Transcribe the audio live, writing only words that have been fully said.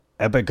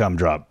Epic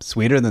gumdrop.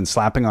 Sweeter than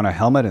slapping on a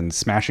helmet and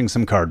smashing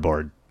some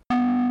cardboard.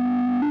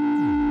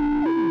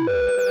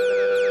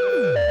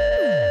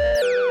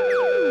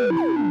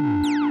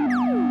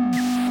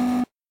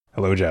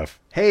 Hello, Jeff.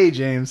 Hey,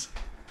 James.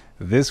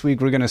 This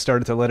week we're going to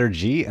start at the letter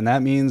G, and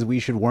that means we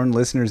should warn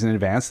listeners in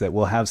advance that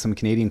we'll have some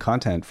Canadian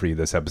content for you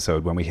this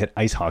episode when we hit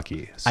ice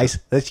hockey. So,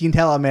 You can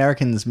tell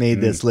Americans made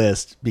this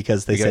list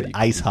because they said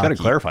ice hockey. Got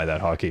to clarify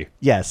that hockey.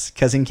 Yes,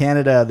 because in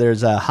Canada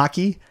there's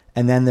hockey,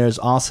 and then there's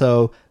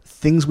also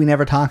things we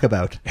never talk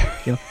about.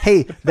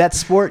 Hey, that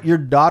sport your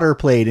daughter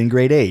played in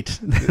grade 8.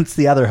 That's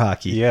the other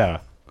hockey. Yeah.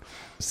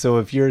 So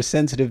if you're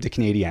sensitive to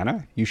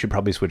Canadiana, you should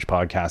probably switch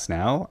podcasts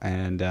now.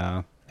 And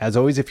as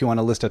always, if you want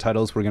a list of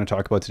titles we're going to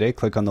talk about today,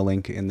 click on the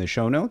link in the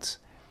show notes.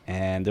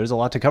 And there's a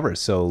lot to cover.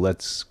 So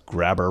let's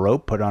grab our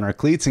rope, put on our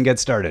cleats, and get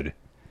started.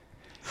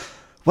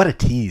 What a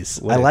tease.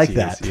 I like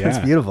that. Yeah. It's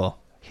beautiful.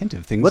 Hint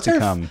of things to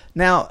come.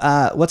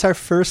 Now, what's our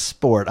first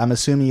sport? I'm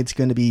assuming it's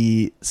going to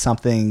be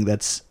something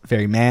that's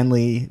very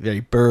manly,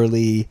 very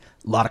burly,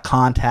 a lot of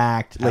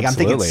contact. Like,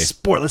 Absolutely. I'm thinking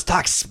sport. Let's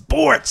talk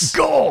sports.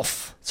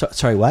 Golf!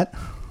 Sorry, what?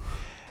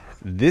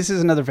 This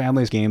is another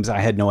family of games I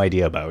had no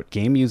idea about.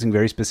 Game using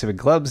very specific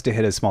clubs to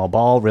hit a small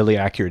ball, really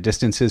accurate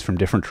distances from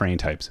different terrain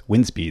types,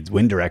 wind speeds,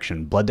 wind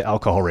direction, blood to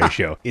alcohol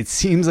ratio. It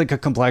seems like a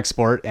complex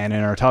sport, and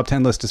in our top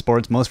 10 list of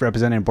sports most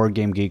represented in Board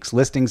Game Geek's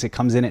listings, it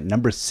comes in at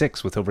number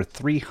 6 with over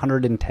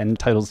 310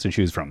 titles to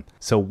choose from.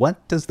 So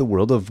what does the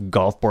world of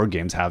golf board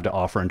games have to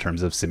offer in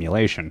terms of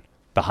simulation?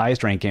 The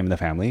highest ranked game in the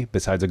family,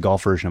 besides a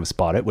golf version of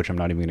Spot It, which I'm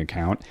not even going to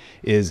count,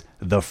 is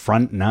The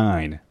Front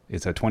Nine.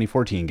 It's a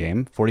 2014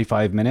 game,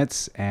 45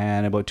 minutes,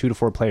 and about 2 to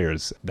 4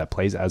 players that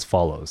plays as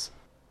follows.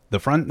 The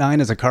Front Nine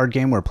is a card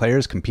game where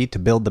players compete to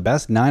build the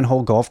best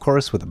 9-hole golf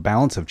course with a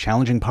balance of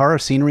challenging par,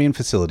 scenery, and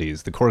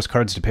facilities. The course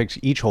cards depict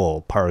each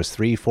hole, pars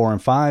 3, 4,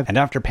 and 5, and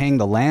after paying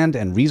the land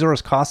and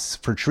resource costs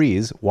for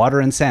trees, water,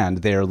 and sand,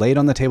 they are laid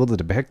on the table to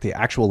depict the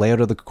actual layout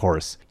of the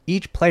course.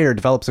 Each player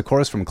develops a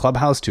course from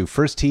clubhouse to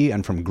first tee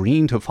and from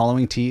green to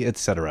following tee,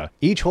 etc.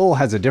 Each hole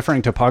has a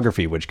differing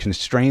topography which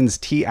constrains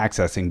tee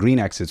access and green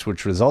exits,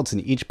 which results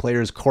in each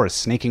player's course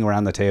snaking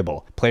around the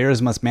table.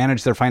 Players must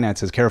manage their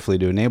finances carefully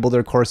to enable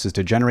their courses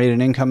to generate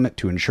an income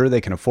to ensure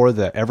they can afford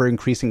the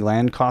ever-increasing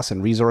land costs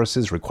and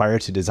resources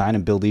required to design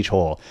and build each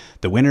hole.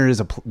 The winner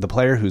is the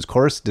player whose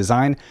course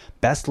design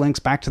best links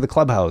back to the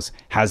clubhouse,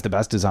 has the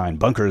best design,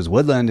 bunkers,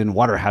 woodland, and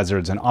water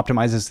hazards, and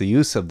optimizes the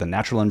use of the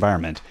natural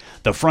environment.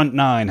 The Front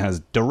Nine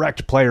has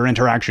direct player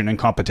interaction and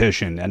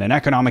competition, and an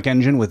economic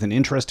engine with an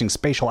interesting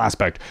spatial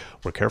aspect,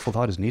 where careful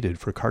thought is needed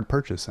for card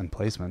purchase and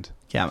placement.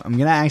 Yeah, I'm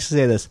going to actually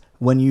say this.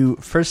 When you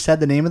first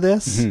said the name of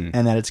this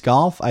and that it's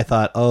golf, I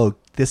thought, oh,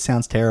 this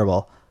sounds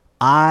terrible.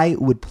 I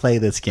would play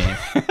this game.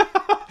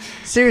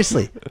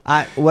 Seriously.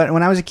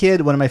 When I was a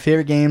kid, one of my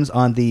favorite games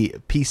on the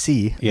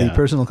PC, the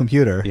personal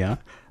computer,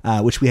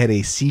 which we had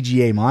a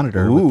CGA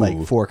monitor with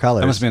like 4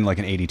 colors. That must have been like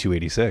an 82,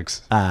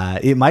 86.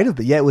 It might have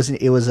been. Yeah,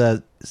 it was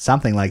a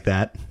something like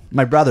that.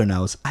 My brother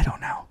knows. I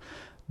don't know.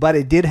 But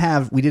we did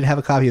have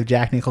a copy of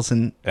Jack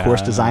Nicholson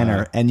Course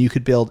Designer, and you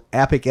could build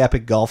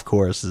epic golf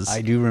courses.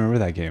 I do remember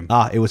that game.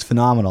 It was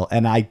phenomenal.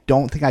 And I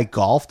don't think I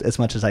golfed as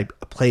much as I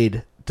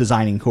played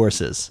designing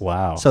courses.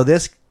 Wow. So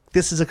this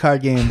is a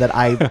card game that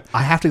I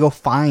have to go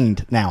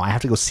find now. I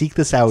have to go seek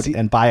this out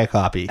and buy a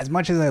copy. As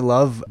much as I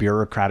love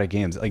bureaucratic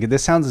games, like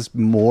this sounds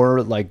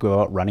more like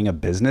about running a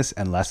business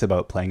and less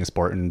about playing a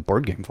sport in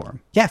board game form.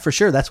 Yeah, for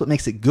sure. That's what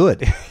makes it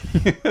good.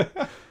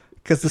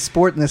 Because the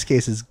sport in this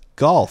case is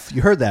golf.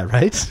 You heard that,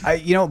 right?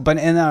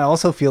 And I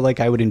also feel like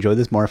I would enjoy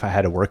this more if I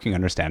had a working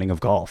understanding of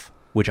golf,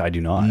 which I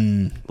do not.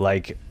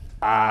 Like,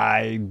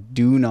 I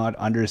do not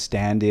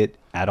understand it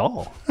at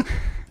all.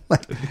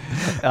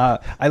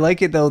 I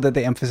like it though that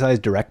they emphasize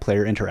direct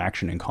player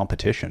interaction and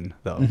competition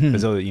though,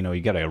 as though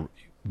you got to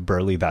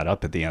burly that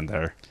up at the end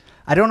there.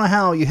 I don't know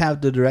how you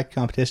have the direct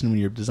competition when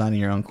you're designing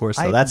your own course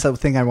though. That's the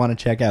thing I want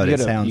to check out. You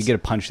get to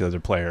punch the other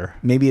player.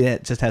 Maybe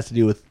it just has to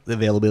do with the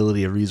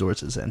availability of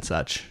resources and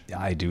such.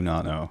 I do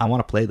not know. I want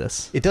to play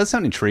this. It does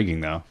sound intriguing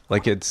though.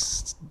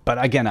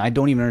 But again, I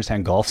don't even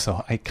understand golf,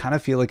 so I kind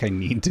of feel like I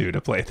need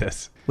to play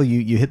this. Well,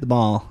 you hit the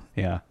ball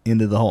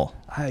into the hole.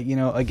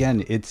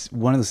 Again, it's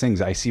one of those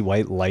things. I see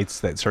white lights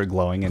that start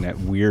glowing and that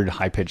weird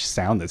high-pitched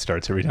sound that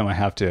starts every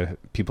time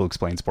people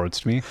explain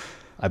sports to me.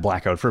 I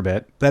black out for a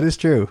bit. That is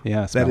true.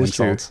 Yeah, that is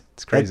true. Salts.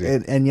 It's crazy.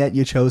 And yet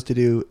you chose to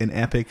do an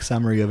epic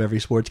summary of every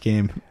sports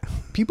game.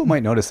 People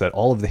might notice that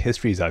all of the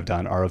histories I've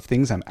done are of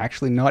things I'm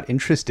actually not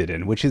interested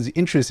in, which is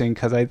interesting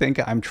because I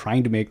think I'm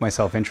trying to make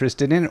myself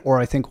interested in it, or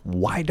I think,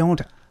 why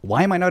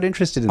am I not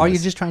interested in this? Are you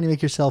just trying to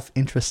make yourself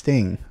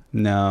interesting?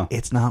 No.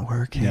 It's not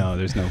working. No,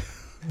 there's no...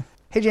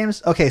 Hey,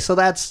 James. Okay, so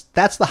that's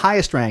the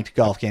highest ranked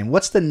golf game.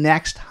 What's the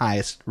next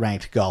highest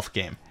ranked golf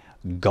game?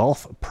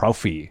 Golf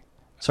Profi.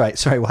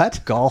 Sorry,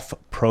 what? Golf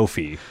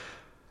Profi.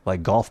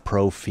 Like Golf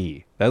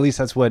Pro-Fi. At least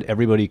that's what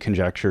everybody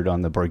conjectured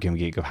on the Board Game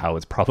Geek of how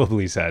it's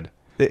probably said.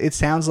 It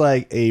sounds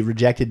like a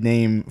rejected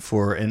name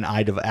for an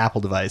Apple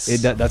device.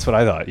 That's what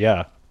I thought,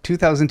 yeah.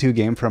 2002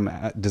 game from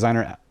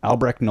designer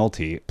Albrecht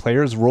Nolte.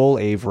 Players roll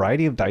a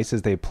variety of dice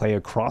as they play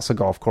across a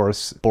golf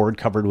course board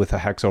covered with a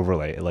hex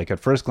overlay. Like at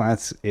first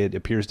glance, it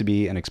appears to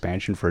be an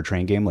expansion for a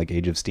train game like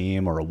Age of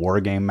Steam or a war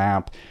game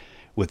map,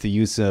 with the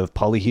use of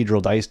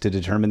polyhedral dice to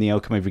determine the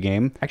outcome of your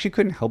game. Actually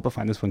couldn't help but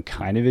find this one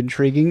kind of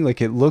intriguing.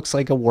 Like, it looks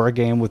like a war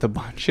game with a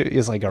bunch of...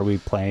 It's like, are we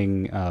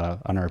playing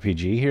an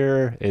RPG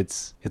here?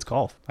 It's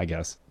golf, I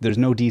guess. There's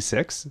no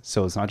D6,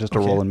 so it's not just a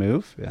roll and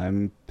move.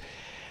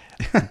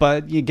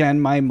 But again,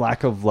 my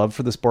lack of love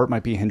for the sport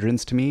might be a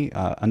hindrance to me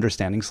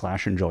understanding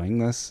 / enjoying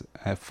this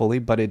fully,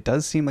 but it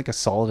does seem like a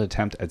solid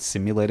attempt at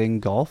simulating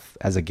golf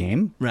as a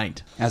game.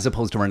 Right. As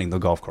opposed to running the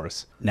golf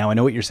course. Now, I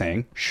know what you're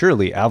saying.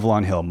 Surely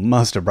Avalon Hill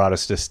must have brought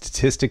us a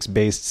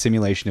statistics-based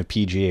simulation of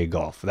PGA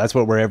golf. That's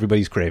where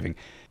everybody's craving.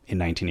 In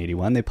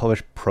 1981, they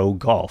published Pro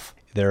Golf.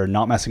 They're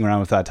not messing around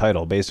with that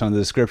title. Based on the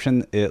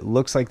description, it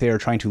looks like they are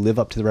trying to live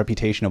up to the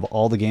reputation of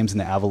all the games in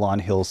the Avalon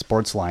Hill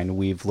sports line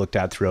we've looked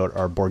at throughout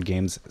our Board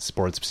Games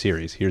sports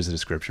series. Here's the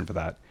description for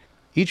that.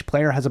 Each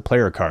player has a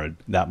player card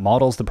that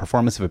models the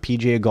performance of a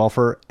PGA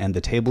golfer, and the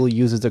table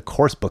uses a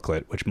course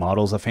booklet, which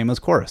models a famous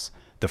course.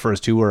 The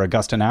first two are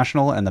Augusta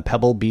National and the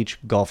Pebble Beach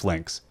Golf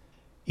Links.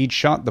 Each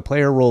shot, the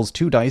player rolls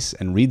 2 dice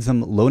and reads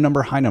them low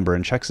number, high number,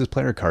 and checks his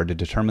player card to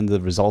determine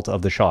the result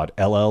of the shot.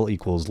 LL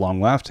equals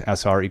long left,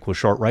 SR equals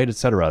short right,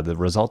 etc. The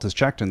result is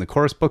checked in the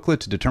course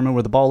booklet to determine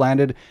where the ball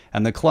landed,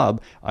 and the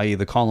club, i.e.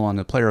 the column on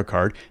the player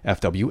card,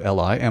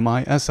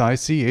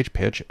 FWLIMISICH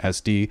pitch,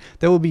 SD,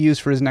 that will be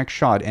used for his next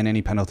shot, and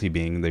any penalty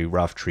being the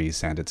rough, trees,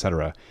 sand,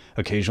 etc.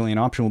 Occasionally an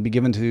option will be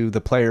given to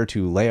the player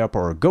to lay up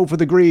or go for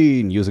the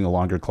green using a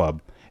longer club.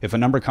 If a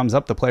number comes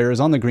up, the player is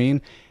on the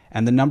green,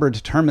 and the number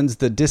determines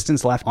the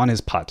distance left on his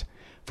putt.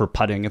 For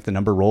putting, if the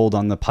number rolled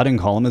on the putting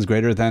column is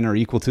greater than or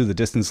equal to the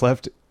distance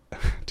left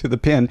to the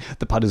pin,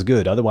 the putt is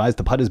good. Otherwise,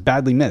 the putt is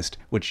badly missed,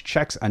 which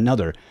checks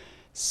another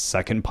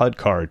second putt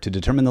card to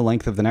determine the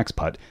length of the next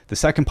putt. The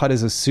second putt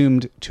is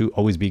assumed to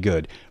always be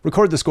good.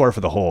 Record the score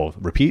for the hole.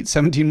 Repeat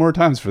 17 more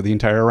times for the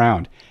entire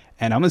round.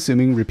 And I'm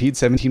assuming repeat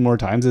 17 more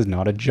times is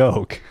not a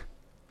joke.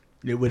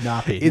 It would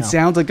not be. It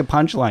sounds like a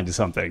punchline to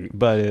something,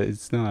 but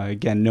it's not,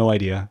 again, no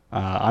idea.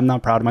 I'm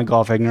not proud of my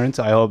golf ignorance.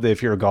 I hope that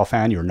if you're a golf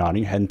fan, you're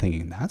nodding your head and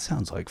thinking, that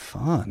sounds like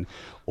fun,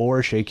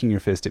 or shaking your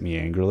fist at me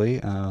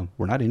angrily.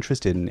 We're not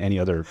interested in any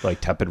other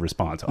tepid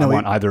response. I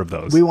want either of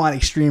those. We want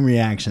extreme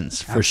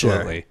reactions, for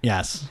Absolutely. sure.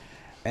 Yes.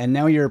 And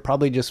now you're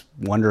probably just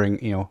wondering,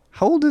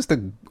 how old is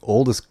the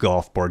oldest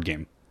golf board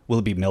game? Will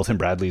it be Milton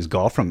Bradley's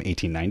Golf from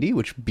 1890,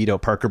 which beat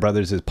out Parker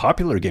Brothers'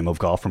 popular game of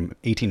golf from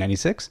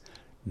 1896?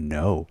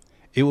 No.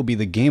 It will be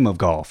the Game of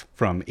Golf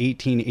from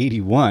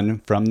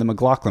 1881 from the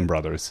McLaughlin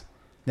brothers.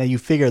 Now, you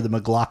figure the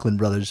McLaughlin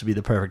brothers would be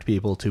the perfect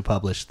people to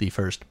publish the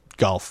first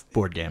golf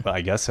board game.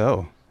 I guess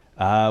so.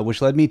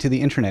 Which led me to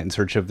the internet in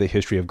search of the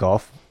history of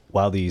golf.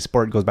 While the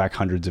sport goes back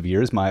hundreds of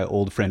years, my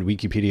old friend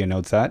Wikipedia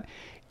notes that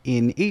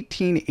in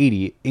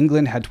 1880,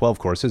 England had 12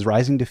 courses,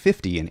 rising to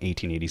 50 in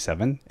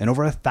 1887, and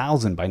over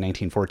 1,000 by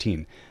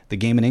 1914. The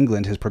game in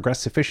England has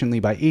progressed sufficiently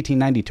by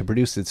 1890 to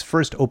produce its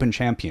first open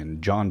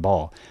champion, John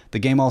Ball. The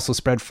game also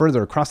spread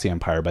further across the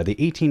empire. By the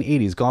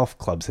 1880s, golf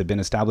clubs had been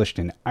established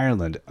in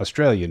Ireland,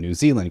 Australia, New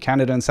Zealand,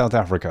 Canada, and South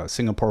Africa.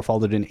 Singapore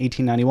followed in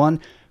 1891.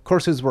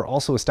 Courses were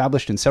also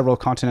established in several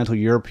continental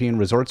European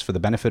resorts for the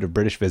benefit of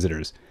British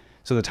visitors.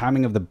 So the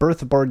timing of the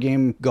birth of board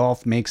game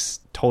golf makes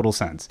total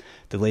sense.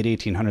 The late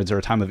 1800s are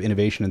a time of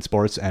innovation in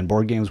sports, and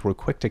board games were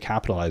quick to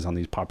capitalize on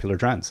these popular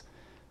trends.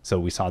 So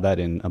we saw that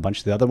in a bunch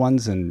of the other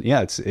ones, and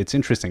yeah, it's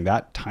interesting.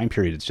 That time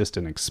period, it's just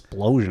an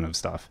explosion of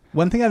stuff.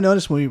 One thing I've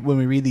noticed when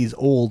we read these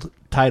old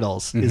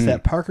titles is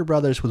that Parker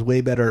Brothers was way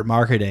better at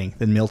marketing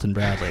than Milton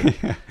Bradley.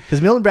 Because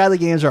Milton Bradley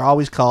games are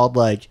always called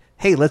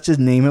hey, let's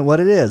just name it what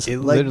it is,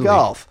 like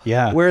golf.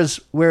 Yeah. Whereas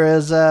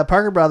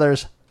Parker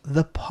Brothers,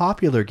 the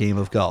popular game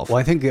of golf. Well,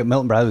 I think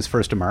Milton Bradley was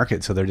first to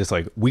market, so they're just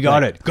like, we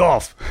got it.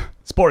 Golf,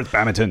 sports,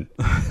 badminton,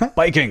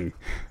 biking.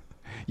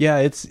 Yeah,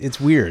 it's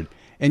weird.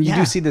 And you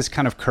do see this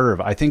kind of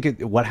curve. I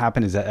think what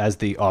happened is that as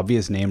the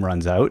obvious name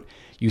runs out,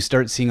 you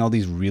start seeing all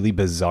these really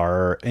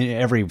bizarre, in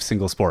every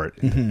single sport,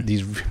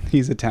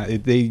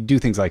 they do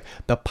things like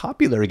the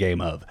popular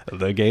game of,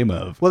 the game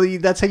of. Well,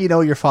 that's how you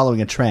know you're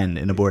following a trend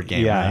in a board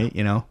game,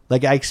 right?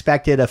 I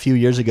expected a few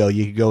years ago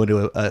you could go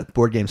into a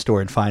board game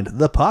store and find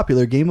the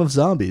popular game of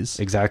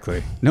zombies.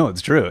 Exactly. No,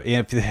 it's true.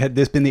 If had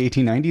this been the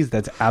 1890s,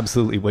 that's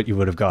absolutely what you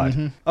would have got.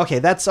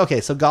 Okay,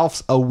 so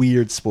golf's a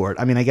weird sport.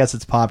 I mean, I guess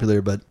it's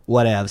popular, but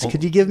whatevs.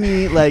 Could you give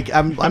me,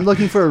 I'm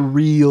looking for a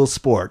real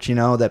sport,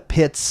 that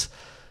pits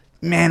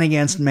man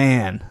against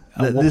man.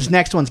 This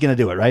next one's going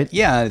to do it, right?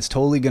 Yeah, it's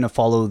totally going to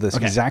follow this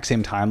exact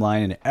same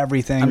timeline and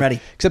everything. I'm ready.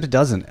 Except it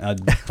doesn't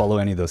follow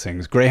any of those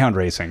things. Greyhound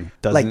racing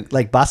doesn't.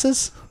 Like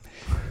buses?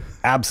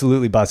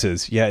 Absolutely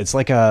buses. Yeah, it's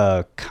like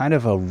a kind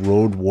of a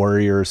road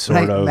warrior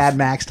sort of Mad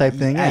Max type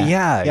thing.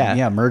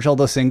 Yeah. Merge all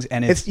those things,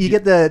 and you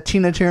get the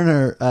Tina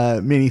Turner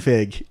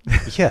minifig,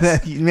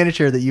 yes, the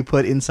miniature that you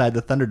put inside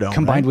the Thunderdome,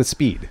 combined with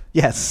speed.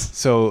 Yes.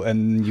 So,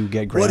 and you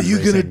get Greyhound What are you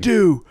racing. gonna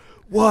do?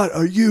 What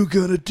are you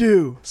gonna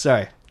do?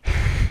 Sorry,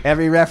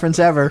 every reference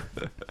ever.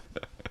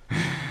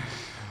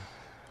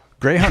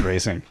 Greyhound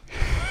racing.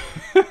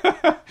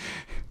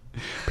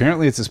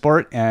 Apparently it's a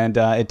sport, and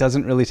it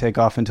doesn't really take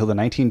off until the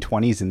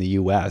 1920s in the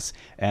U.S.,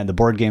 and the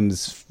board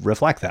games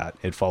reflect that.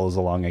 It follows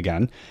along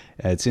again.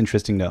 It's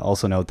interesting to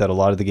also note that a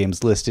lot of the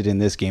games listed in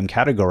this game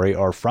category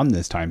are from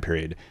this time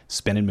period.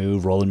 Spin and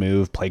move, roll and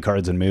move, play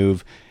cards and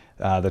move.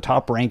 The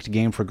top-ranked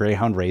game for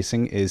Greyhound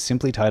racing is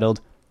simply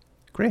titled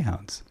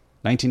Greyhounds.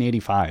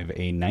 1985,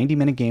 a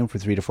 90-minute game for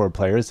 3 to 4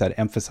 players that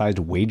emphasized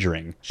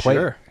wagering.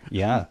 Sure.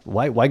 Yeah.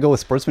 Why go with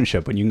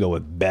sportsmanship when you can go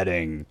with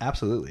betting?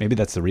 Absolutely. Maybe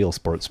that's the real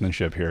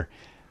sportsmanship here.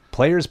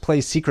 Players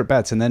play secret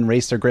bets and then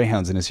race their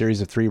greyhounds in a series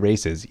of 3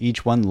 races,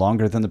 each one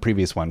longer than the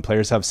previous one.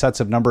 Players have sets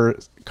of number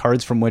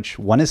cards from which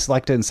one is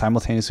selected and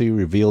simultaneously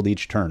revealed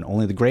each turn.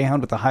 Only the greyhound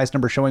with the highest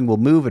number showing will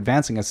move,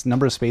 advancing a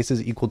number of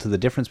spaces equal to the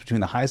difference between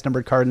the highest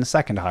numbered card and the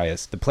second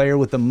highest. The player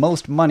with the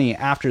most money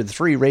after the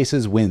 3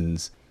 races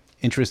wins.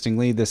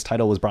 Interestingly, this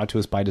title was brought to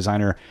us by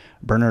designer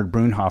Bernhard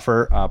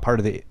Brunhofer, part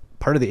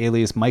of the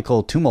alias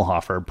Michael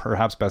Tummelhofer,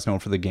 perhaps best known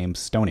for the game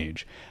Stone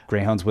Age.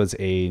 Greyhounds was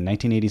a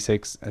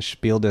 1986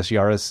 Spiel des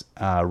Jahres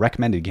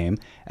recommended game,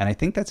 and I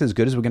think that's as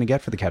good as we're going to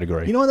get for the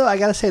category. You know what, though? I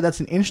got to say,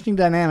 that's an interesting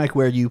dynamic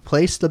where you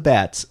place the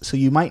bets, so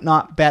you might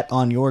not bet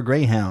on your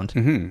greyhound.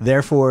 Mm-hmm.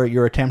 Therefore,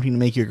 you're attempting to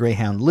make your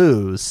greyhound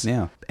lose.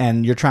 Yeah.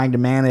 And you're trying to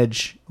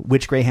manage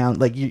which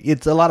greyhound. Like,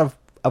 it's a lot of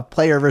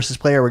player versus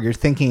player where you're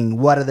thinking,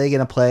 what are they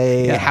going to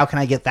play? Yeah. How can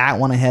I get that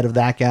one ahead of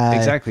that guy?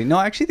 Exactly. No,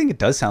 I actually think it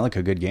does sound like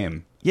a good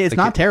game. Yeah, it's like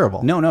not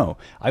terrible. No.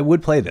 I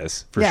would play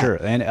this for Yeah. sure.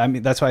 And I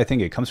mean, that's why I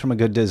think it comes from a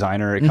good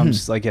designer. It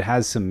comes like it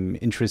has some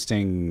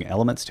interesting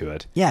elements to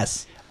it.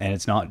 Yes. And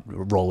it's not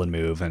roll and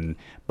move,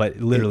 but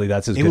literally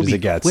that's as It good will as be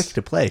it gets. quick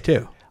to play,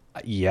 too.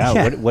 Yeah.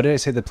 Yeah. What did I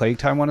say the play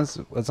time one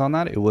was on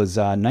that? It was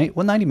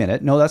 90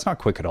 minute. No, that's not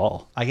quick at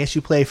all. I guess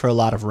you play for a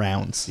lot of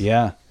rounds.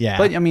 Yeah. Yeah.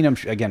 But I mean,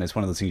 again, it's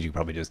one of those things you could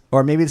probably just...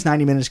 Or maybe it's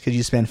 90 minutes because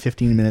you spend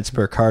 15 minutes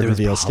per card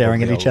reveal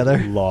staring at each other.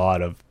 A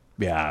lot of,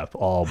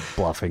 all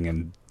bluffing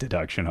and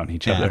deduction on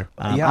each other.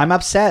 I'm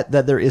upset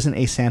that there isn't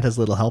a Santa's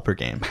Little Helper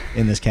game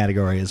in this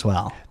category as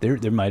well. There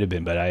might have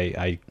been, but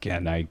I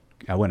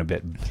went a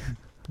bit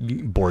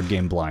board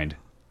game blind.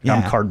 Yeah.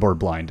 I'm cardboard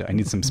blind. I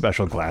need some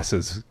special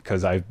glasses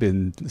because I've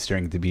been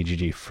staring at the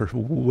BGG for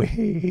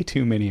way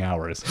too many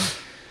hours.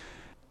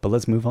 But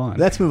let's move on.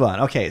 Let's move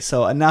on. Okay,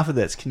 so enough of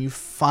this. Can you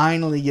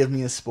finally give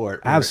me a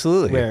sport?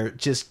 Absolutely. Where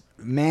just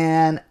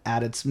man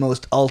at its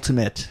most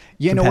ultimate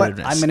You know what?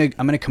 competitiveness.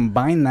 I'm gonna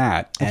combine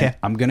that. And Okay.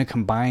 I'm gonna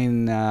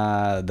combine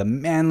the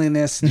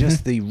manliness,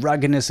 just the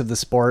ruggedness of the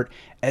sport,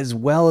 as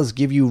well as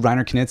give you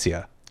Reiner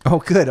Knizia. Oh,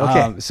 good.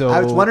 Okay. So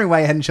I was wondering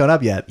why you hadn't shown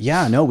up yet.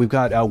 Yeah, no, we've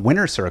got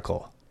Winner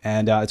Circle.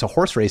 And it's a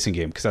horse racing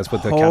game because that's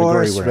what the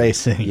category Horse we're in.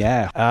 racing.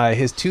 Yeah.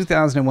 His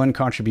 2001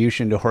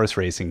 contribution to horse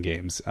racing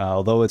games,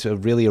 although it's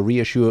really a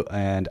reissue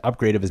and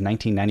upgrade of his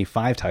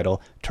 1995 title,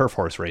 Turf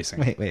Horse Racing.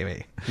 Wait.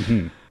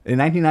 Mm-hmm. In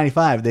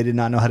 1995, they did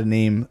not know how to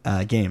name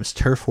games.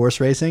 Turf Horse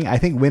Racing. I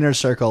think Winner's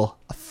Circle,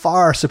 a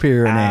far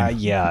superior name.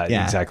 Yeah,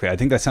 exactly. I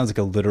think that sounds like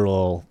a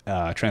literal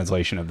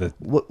translation of the...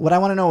 What I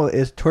want to know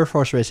is Turf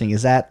Horse Racing.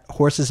 Is that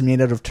horses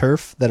made out of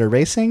turf that are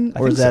racing?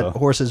 Or is that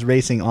horses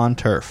racing on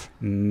turf?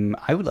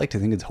 I would like to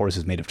think it's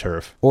horses made of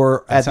turf.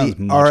 Or That at sounds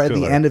the much the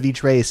cooler. end of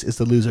each race is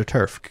the loser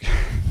turf?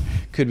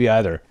 Could be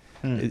either.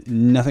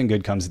 Nothing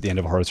good comes at the end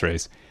of a horse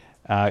race.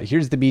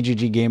 Here's the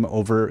BGG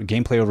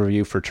gameplay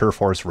overview for Turf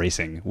Horse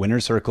Racing.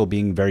 Winner's Circle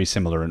being very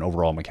similar in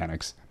overall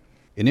mechanics.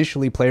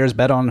 Initially, players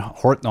bet on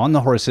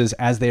the horses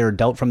as they are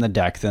dealt from the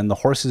deck. Then the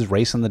horses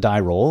race on the die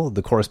roll,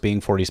 the course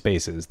being 40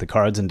 spaces. The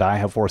cards and die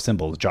have 4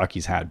 symbols: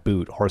 jockey's hat,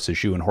 boot, horse's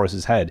shoe, and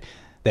horse's head.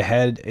 The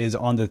head is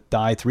on the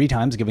die 3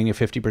 times, giving a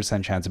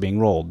 50% chance of being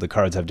rolled. The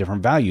cards have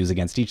different values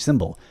against each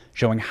symbol,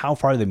 showing how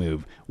far they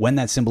move when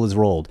that symbol is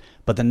rolled.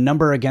 But the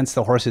number against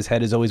the horse's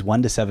head is always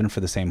 1 to 7 for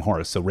the same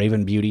horse. So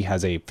Raven Beauty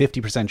has a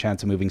 50%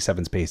 chance of moving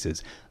 7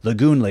 spaces.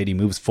 Lagoon Lady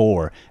moves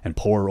 4, and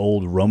poor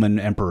old Roman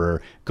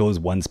Emperor goes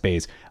 1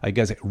 space. I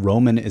guess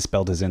Roman is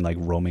spelled as in like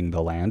roaming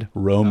the land.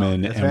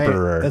 Roman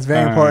Emperor. That's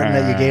very important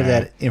that you gave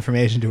that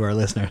information to our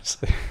listeners.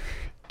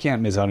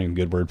 Can't miss out on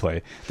good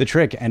wordplay. The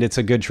trick, and it's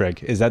a good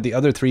trick, is that the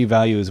other 3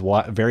 values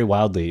vary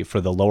wildly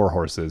for the lower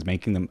horses,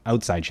 making them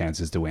outside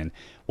chances to win.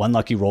 1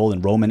 lucky roll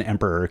and Roman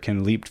Emperor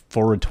can leap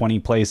forward 20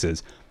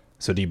 places.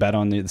 So do you bet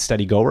on the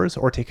steady goers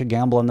or take a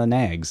gamble on the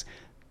nags?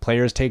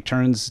 Players take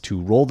turns to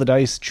roll the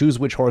dice, choose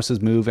which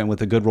horses move, and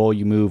with a good roll,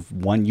 you move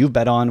one you've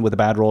bet on. With a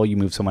bad roll, you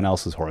move someone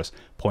else's horse.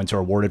 Points are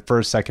awarded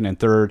first, second, and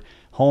third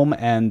home,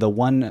 and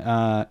one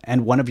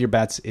of your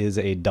bets is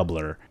a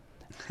doubler.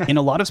 In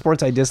a lot of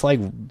sports, I dislike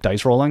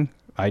dice rolling.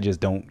 I just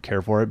don't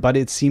care for it, but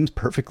it seems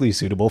perfectly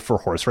suitable for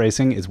horse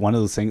racing. It's one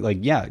of those things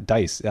like,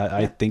 dice.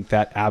 I think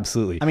that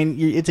absolutely. I mean,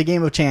 it's a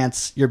game of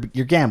chance. You're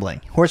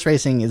gambling. Horse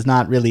racing is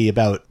not really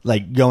about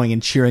like going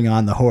and cheering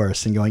on the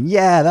horse and going,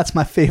 yeah, that's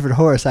my favorite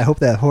horse. I hope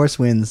that horse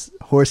wins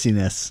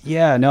horsiness.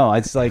 Yeah, no,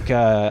 it's like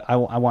I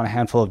want a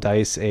handful of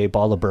dice, a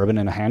bottle of bourbon,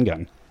 and a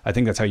handgun. I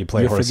think that's how you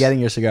play You're horse. forgetting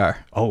your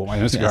cigar. Oh,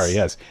 my cigar.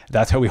 Yes,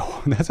 that's how we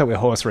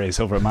horse race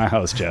over at my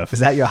house, Jeff. Is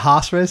that your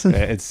horse racing?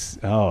 It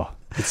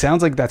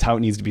sounds like that's how it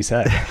needs to be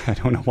said. I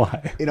don't know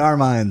why. In our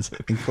minds,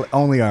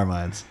 only our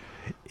minds.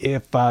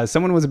 If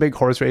someone was a big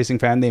horse racing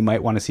fan, they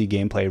might want to see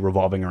gameplay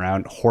revolving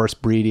around horse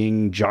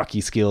breeding,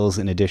 jockey skills,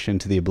 in addition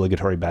to the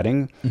obligatory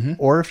betting.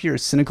 Or if you're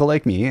cynical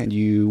like me and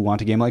you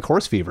want a game like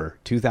Horse Fever,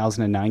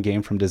 2009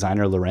 game from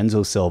designer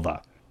Lorenzo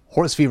Silva.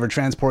 Horse Fever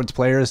transports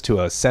players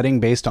to a setting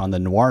based on the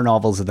noir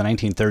novels of the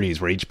 1930s,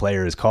 where each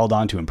player is called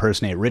on to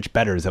impersonate rich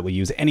bettors that will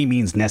use any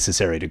means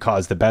necessary to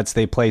cause the bets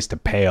they place to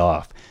pay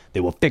off. They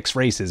will fix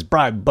races,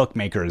 bribe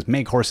bookmakers,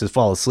 make horses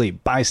fall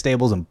asleep, buy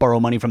stables, and borrow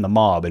money from the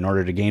mob in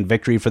order to gain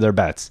victory for their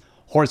bets.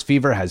 Horse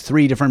Fever has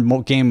 3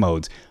 different game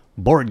modes: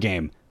 board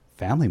game,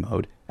 family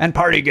mode, and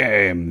party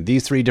game.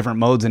 These 3 different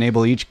modes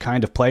enable each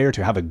kind of player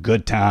to have a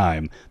good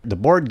time. The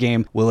board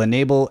game will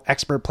enable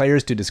expert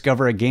players to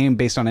discover a game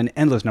based on an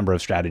endless number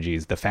of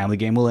strategies. The family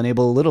game will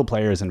enable little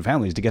players and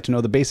families to get to know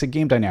the basic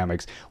game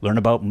dynamics, learn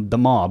about the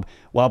mob,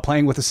 while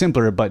playing with a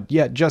simpler but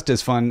yet just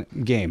as fun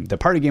game. The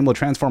party game will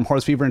transform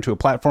Horse Fever into a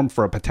platform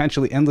for a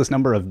potentially endless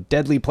number of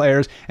deadly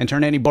players and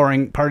turn any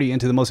boring party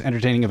into the most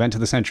entertaining event of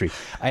the century.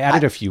 I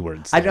added a few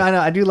words there. I know.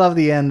 I do love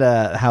the end,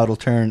 how it'll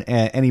turn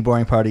any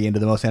boring party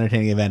into the most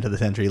entertaining event of the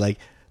century.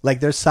 Like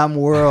there's some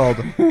world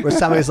where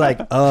somebody's like,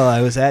 oh,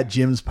 I was at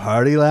Jim's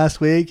party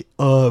last week.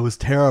 Oh, it was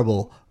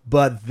terrible.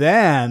 But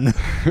then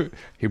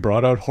he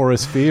brought out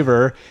Horse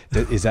Fever.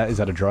 Is that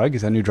a drug?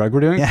 Is that a new drug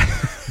we're doing? Yeah.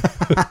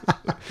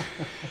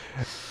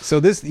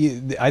 So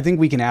I think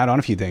we can add on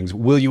a few things.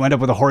 Will you end up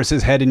with a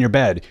horse's head in your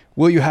bed?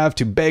 Will you have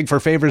to beg for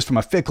favors from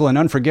a fickle and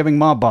unforgiving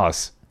mob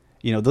boss?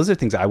 Those are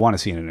things I want to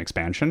see in an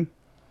expansion.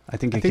 I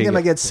think they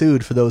might get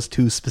sued for those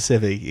 2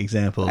 specific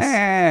examples.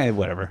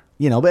 Whatever.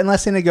 But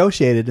unless they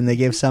negotiated and they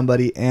gave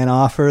somebody an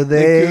offer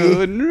they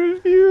couldn't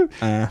refuse.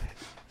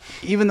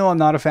 Even though I'm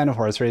not a fan of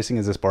horse racing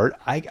as a sport,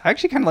 I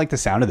actually kind of like the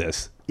sound of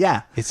this.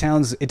 Yeah. It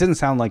doesn't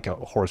sound like a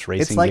horse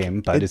racing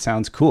game, but it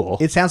sounds cool.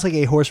 It sounds like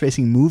a horse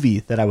racing movie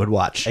that I would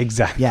watch.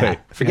 Exactly. Yeah.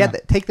 Forget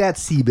that. Take that,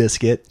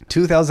 Seabiscuit.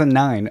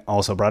 2009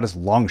 also brought us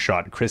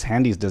Longshot, Chris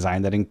Handy's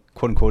design that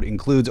quote-unquote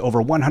includes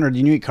over 100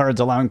 unique cards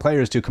allowing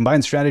players to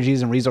combine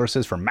strategies and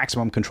resources for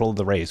maximum control of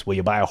the race. Will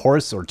you buy a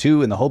horse or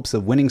 2 in the hopes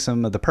of winning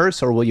some of the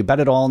purse, or will you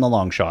bet it all on the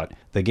Longshot?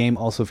 The game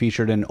also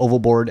featured an oval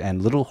board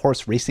and little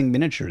horse racing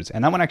miniatures,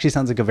 and that one actually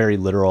sounds like a very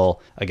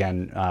literal,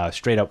 again,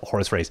 straight-up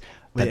horse race.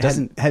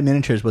 Had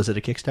miniatures. Was it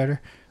a Kickstarter?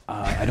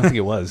 I don't think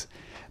it was.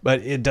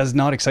 But it does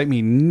not excite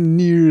me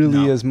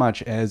nearly as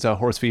much as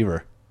Horse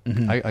Fever.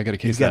 I got to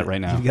case that right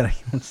now.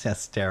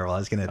 That's terrible. I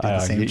was going to do the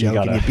same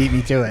joke and you beat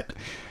me to it.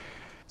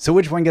 So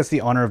which one gets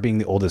the honor of being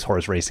the oldest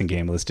horse racing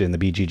game listed in the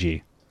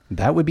BGG?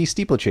 That would be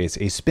Steeplechase,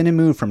 a spin and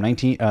move from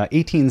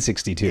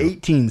 1862.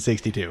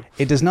 1862.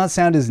 It does not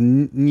sound as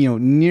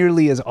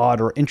nearly as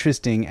odd or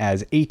interesting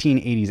as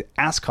 1880's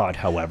Ascot,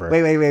 however.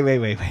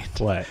 Wait.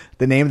 What?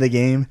 The name of the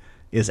game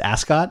is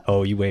Ascot?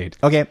 Oh, you wait.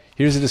 Okay.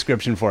 Here's a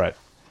description for it.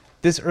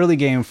 This early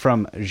game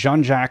from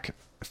Jean-Jacques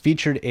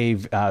featured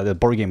the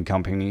board game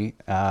company,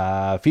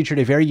 featured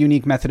a very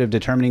unique method of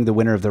determining the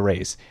winner of the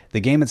race. The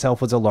game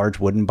itself was a large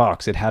wooden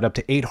box. It had up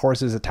to 8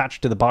 horses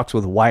attached to the box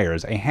with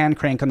wires, a hand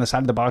crank on the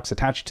side of the box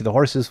attached to the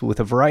horses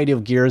with a variety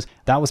of gears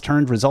that was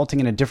turned,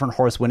 resulting in a different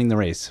horse winning the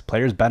race.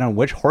 Players bet on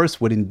which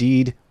horse would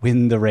indeed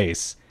win the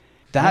race.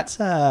 That's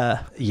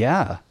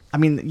yeah. I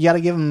mean, you got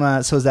to give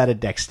them. So is that a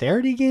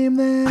dexterity game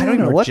then? I don't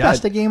know what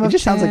just a game of It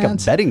just chance? sounds like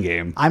a betting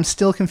game. I'm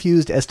still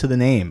confused as to the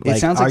name. It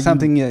sounds like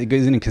something that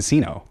goes in a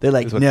casino. They're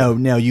like,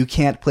 no, you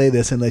can't play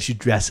this unless you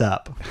dress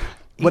up.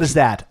 What is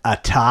that? A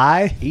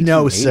tie?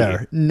 No,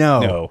 sir. No.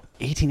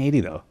 1880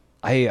 though.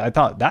 I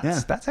thought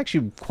that's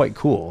actually quite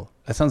cool.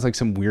 That sounds like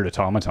some weird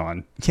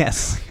automaton.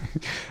 Yes.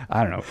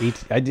 I don't know.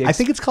 I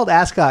think it's called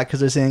Ascot because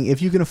they're saying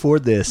if you can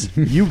afford this,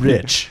 you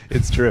rich.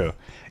 It's true.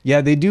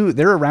 Yeah, they do.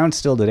 They're around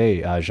still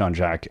today,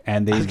 Jean-Jacques,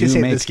 and they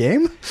do make this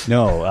game.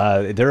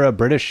 No, they're a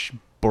British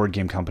board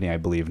game company, I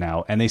believe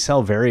now, and they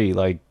sell very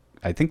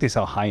I think they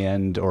sell high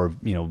end or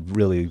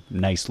really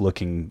nice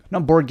looking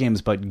not board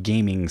games but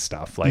gaming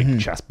stuff like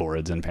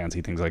chessboards and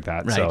fancy things like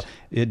that. Right. So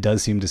it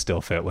does seem to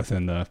still fit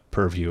within the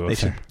purview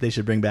of. They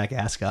should bring back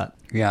Ascot.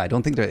 Yeah, I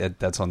don't think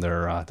that's on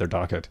their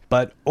docket.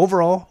 But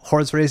overall,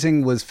 horse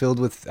racing was filled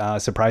with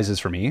surprises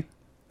for me.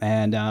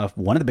 And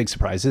one of the big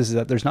surprises is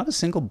that there's not a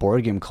single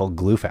board game called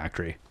Glue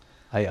Factory.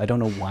 I don't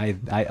know why.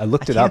 I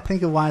looked it up. I can't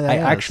think of why that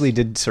is. I actually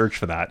did search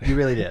for that. You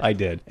really did? I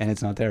did. And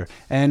it's not there.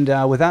 And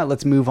with that,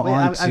 let's move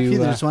on to...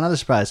 There's one other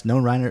surprise. No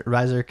Reiser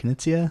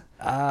Knizia?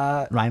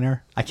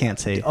 Reiner? I can't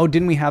say. Oh,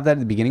 didn't we have that at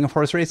the beginning of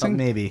horse racing? Oh,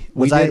 maybe.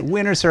 We did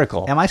Winner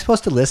Circle. Am I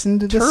supposed to listen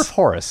to this? Turf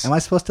horse. Am I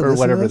supposed to or listen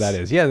whatever to this? that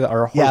is. Yeah,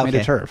 our horse made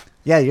of turf.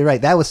 Yeah, you're right.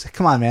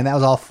 Come on, man. That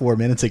was all 4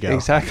 minutes ago.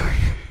 Exactly.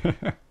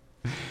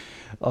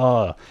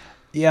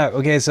 Yeah.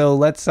 Okay. So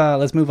let's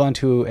move on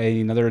to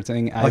another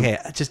thing.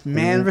 Just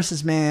man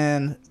versus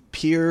man,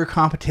 pure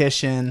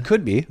competition.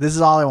 Could be. This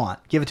is all I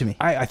want. Give it to me.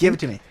 Give it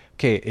to me.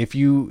 Okay. If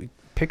you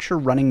picture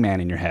Running Man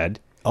in your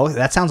head. Oh,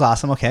 that sounds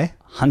awesome. Okay.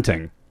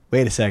 Hunting.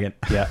 Wait a second.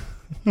 Yeah.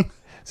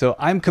 So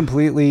I'm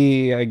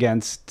completely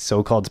against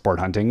so-called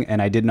sport hunting,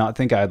 and I did not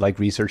think I'd like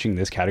researching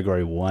this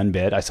category one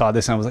bit. I saw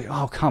this and I was like,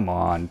 oh, come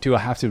on. Do I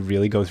have to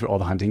really go through all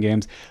the hunting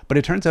games? But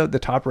it turns out the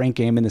top ranked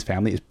game in this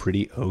family is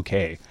pretty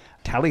okay.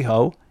 Tally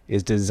Ho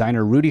is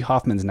designer Rudy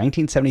Hoffman's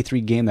 1973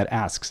 game that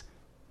asks,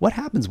 what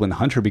happens when the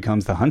hunter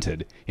becomes the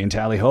hunted? In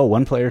Tally Ho,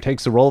 one player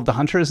takes the role of the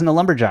hunters and the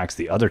lumberjacks.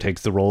 The other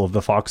takes the role of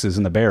the foxes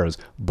and the bears.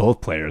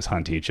 Both players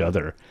hunt each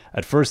other.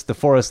 At first, the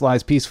forest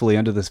lies peacefully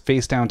under the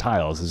face-down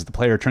tiles. As the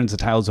player turns the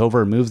tiles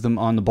over and moves them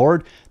on the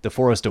board, the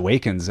forest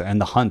awakens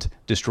and the hunt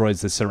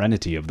destroys the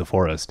serenity of the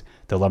forest.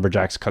 The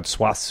lumberjacks cut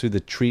swaths through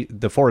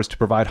the forest to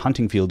provide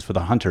hunting fields for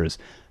the hunters.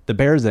 The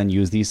bears then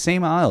use these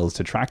same aisles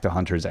to track the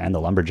hunters and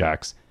the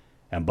lumberjacks.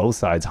 And both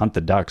sides hunt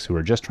the ducks who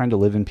are just trying to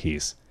live in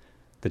peace.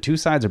 The two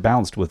sides are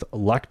balanced with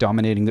luck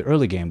dominating the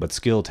early game, but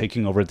skill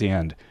taking over at the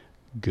end.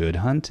 Good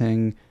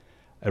hunting.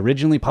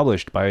 Originally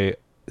published by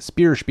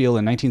Spearspiel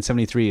in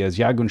 1973 as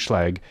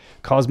Jagunschlag,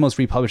 Cosmos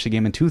republished the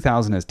game in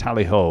 2000 as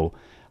Tally Ho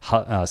 /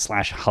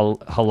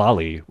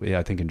 Halali,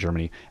 I think in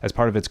Germany, as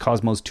part of its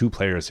Cosmos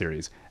 2-player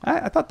series.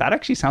 I thought that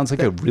actually sounds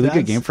like a really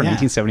good game for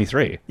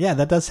 1973. Yeah,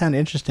 that does sound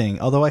interesting,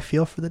 although I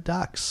feel for the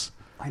ducks.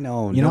 I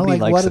know. You know,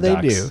 like, what do they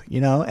do? You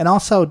know, and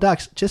also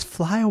ducks, just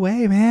fly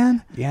away,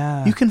 man.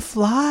 Yeah. You can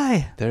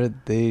fly.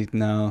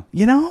 No.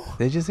 You know?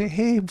 They just say,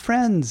 hey,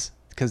 friends.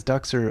 Because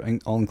ducks are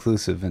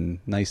all-inclusive and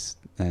nice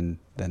and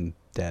then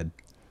dead.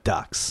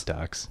 Ducks.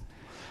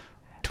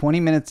 20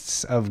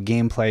 minutes of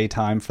gameplay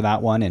time for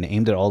that one and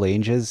aimed at all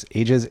ages.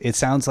 It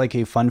sounds like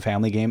a fun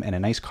family game and a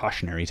nice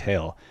cautionary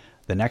tale.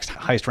 The next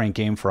highest ranked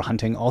game for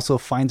hunting also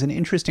finds an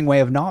interesting way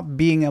of not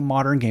being a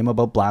modern game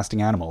about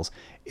blasting animals.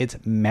 It's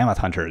Mammoth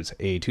Hunters,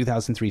 a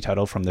 2003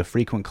 title from the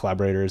frequent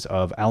collaborators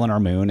of Alan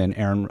R. Moon and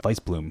Aaron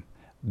Weisblum.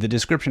 The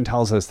description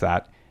tells us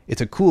that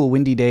it's a cool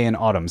windy day in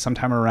autumn,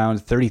 sometime around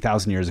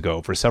 30,000 years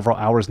ago. For several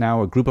hours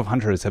now, a group of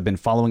hunters have been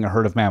following a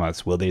herd of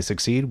mammoths. Will they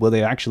succeed? Will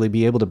they actually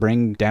be able to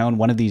bring down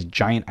one of these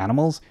giant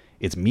animals?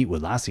 Its meat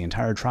would last the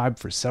entire tribe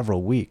for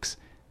several weeks.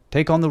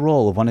 Take on the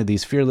role of one of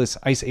these fearless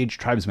Ice Age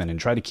tribesmen and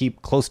try to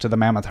keep close to the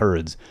mammoth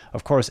herds.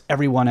 Of course,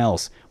 everyone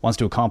else wants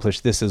to accomplish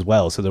this as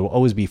well, so there will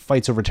always be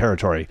fights over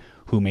territory.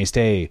 Who may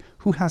stay?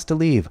 Who has to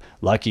leave?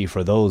 Lucky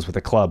for those with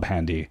a club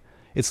handy.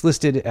 It's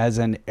listed as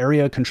an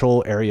area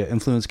control area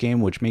influence game,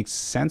 which makes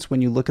sense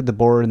when you look at the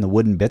board and the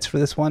wooden bits for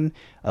this one.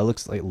 It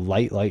looks like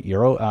light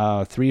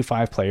Euro, 3 to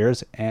 5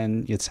 players,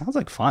 and it sounds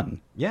like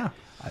fun. Yeah.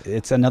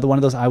 It's another one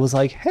of those I was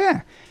like,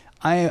 I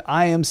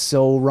am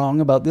so wrong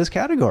about this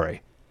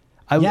category.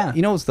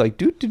 You know, it's like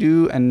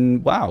do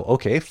and wow,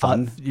 okay,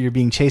 fun. You're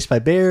being chased by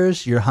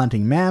bears. You're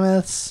hunting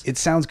mammoths. It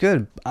sounds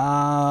good.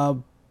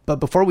 But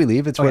before we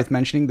leave, it's worth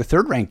mentioning the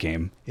third ranked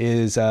game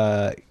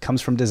comes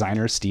from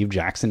designer Steve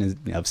Jackson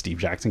of Steve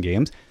Jackson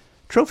Games.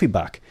 Trophy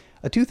Buck,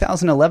 a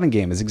 2011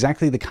 game, is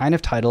exactly the kind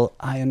of title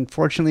I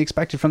unfortunately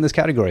expected from this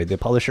category. The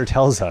publisher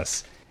tells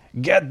us.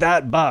 Get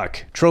that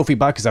buck! Trophy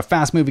Buck is a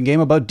fast-moving game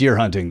about deer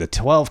hunting. The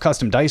 12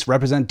 custom dice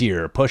represent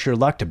deer. Push your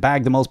luck to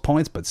bag the most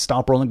points, but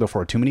stop rolling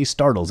before too many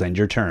startles end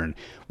your turn.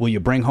 Will you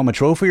bring home a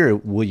trophy, or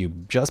will you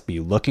just be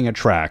looking at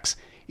tracks?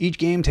 Each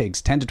game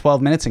takes 10 to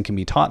 12 minutes and can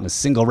be taught in a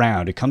single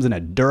round. It comes in a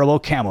durable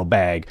camel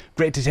bag,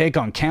 great to take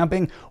on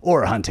camping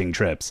or hunting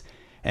trips.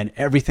 And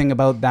everything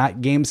about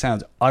that game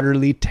sounds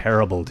utterly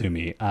terrible to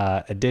me.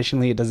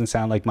 Additionally, it doesn't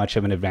sound like much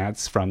of an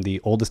advance from the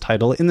oldest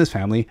title in this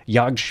family,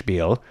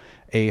 Jagdspiel,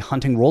 a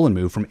hunting roll and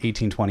move from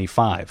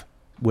 1825,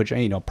 which,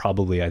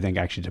 probably I think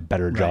actually did a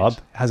better job.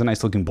 Has a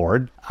nice looking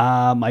board.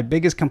 My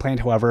biggest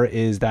complaint, however,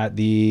 is that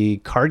the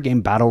card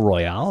game Battle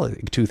Royale,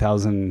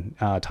 2000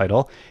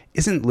 title,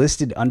 isn't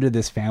listed under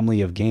this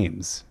family of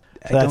games.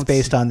 So that's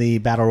based on the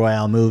Battle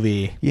Royale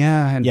movie.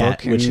 And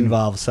book, which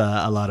involves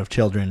a lot of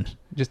children.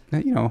 Just,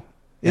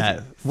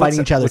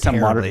 fighting each other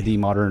terribly. The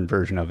modern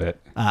version of it.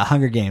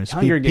 Hunger Games.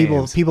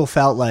 People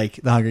felt like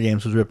the Hunger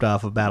Games was ripped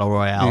off of Battle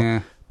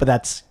Royale, but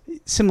that's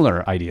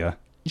similar idea.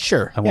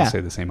 Sure, I won't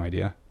say the same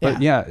idea,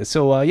 but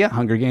So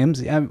Hunger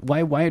Games.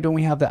 Why don't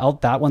we have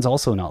that one's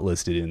also not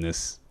listed in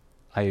this?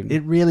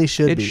 It really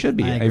should be. It should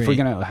be if we're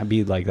gonna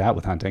be like that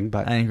with hunting.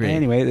 But I agree.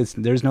 Anyway,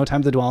 there's no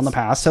time to dwell on the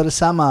past. So to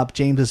sum up,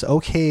 James is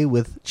okay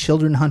with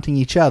children hunting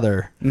each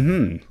other.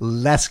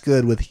 Less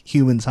good with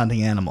humans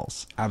hunting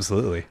animals.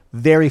 Absolutely.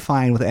 Very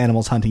fine with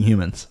animals hunting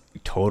humans.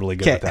 Totally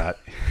good with that.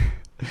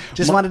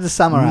 Just wanted to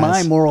summarize.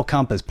 My moral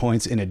compass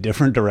points in a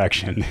different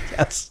direction.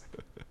 Yes.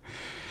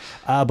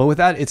 But with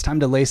that, it's time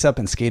to lace up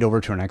and skate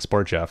over to our next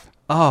sport, Jeff.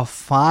 Oh,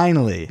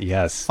 finally.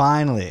 Yes.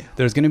 Finally.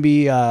 There's going to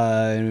be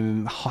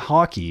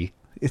hockey.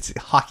 It's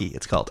hockey,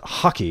 it's called.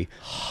 Hockey.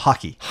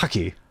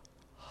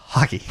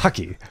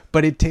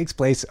 But it takes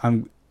place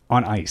on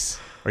ice.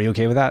 Are you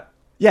okay with that?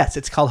 Yes,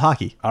 it's called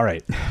hockey. All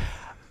right.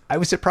 I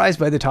was surprised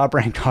by the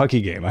top-ranked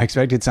hockey game. I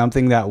expected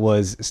something that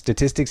was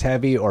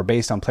statistics-heavy or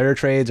based on player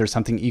trades or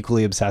something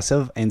equally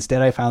obsessive.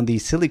 Instead, I found the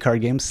silly card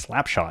game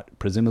Slapshot,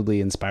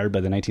 presumably inspired by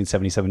the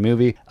 1977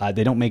 movie.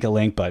 They don't make a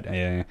link, but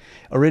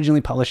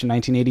originally published in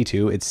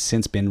 1982, it's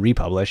since been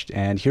republished,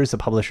 and here's the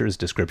publisher's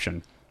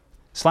description.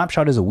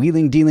 Slapshot is a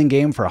wheeling-dealing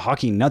game for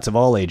hockey nuts of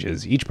all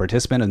ages. Each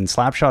participant in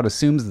Slapshot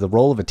assumes the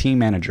role of a team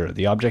manager.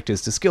 The object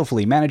is to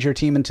skillfully manage your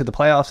team into the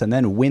playoffs and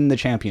then win the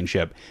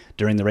championship.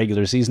 During the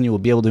regular season, you will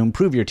be able to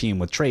improve your team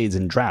with trades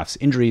and drafts.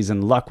 Injuries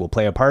and luck will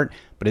play a part,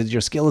 but it is your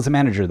skill as a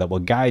manager that will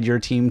guide your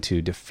team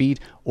to defeat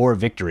or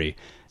victory.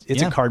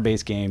 It's a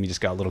card-based game. You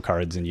just got little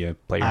cards and you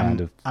play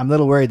around. I'm a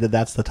little worried that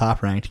that's the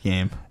top-ranked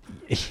game.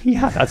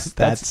 Yeah,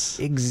 that's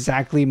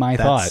exactly my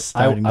thought.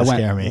 Starting to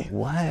scare me.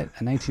 What?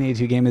 A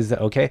 1982 game is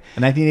that okay?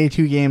 A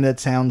 1982 game that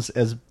sounds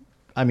as,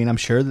 I mean, I'm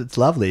sure that's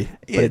lovely,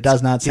 but it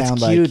does not sound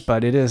it's like... cute,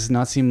 but it does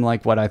not seem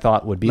like what I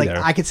thought would be like,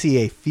 there. I could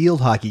see a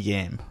field hockey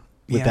game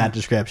with that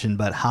description,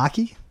 but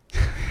hockey?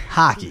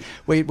 Hockey.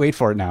 Wait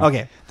for it now.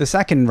 Okay. The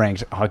second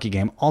ranked hockey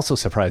game also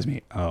surprised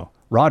me. Oh,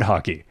 Rod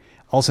Hockey.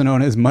 Also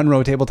known as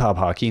Munro Tabletop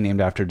Hockey,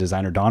 named after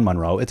designer Don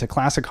Munro. It's a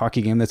classic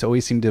hockey game that's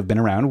always seemed to have been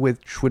around,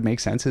 which would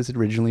make sense as it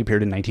originally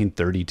appeared in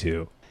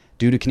 1932.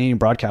 Due to Canadian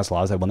broadcast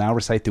laws, I will now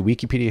recite the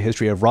Wikipedia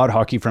history of Rod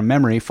Hockey from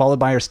memory, followed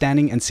by our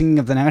standing and singing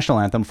of the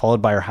national anthem,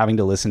 followed by our having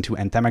to listen to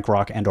anthemic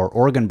rock and or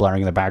organ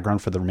blaring in the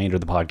background for the remainder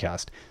of the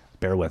podcast.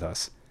 Bear with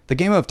us. The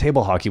game of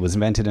table hockey was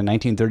invented in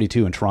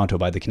 1932 in Toronto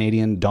by the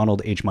Canadian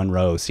Donald H.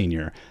 Munro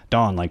Sr.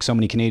 Don, like so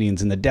many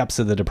Canadians in the depths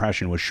of the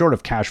Depression, was short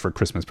of cash for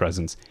Christmas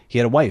presents. He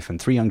had a wife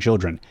and 3 young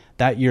children.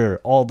 That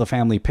year, all the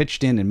family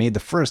pitched in and made the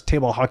first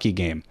table hockey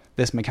game.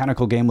 This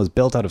mechanical game was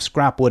built out of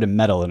scrap wood and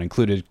metal and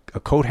included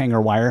a coat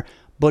hanger wire,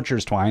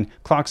 butcher's twine,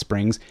 clock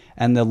springs,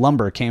 and the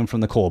lumber came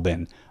from the coal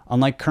bin.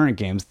 Unlike current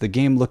games, the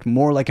game looked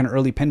more like an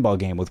early pinball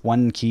game with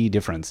one key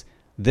difference.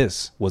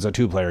 This was a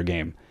 2-player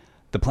game.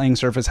 The playing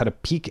surface had a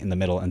peak in the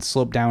middle and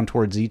sloped down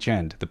towards each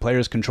end. The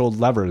players controlled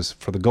levers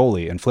for the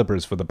goalie and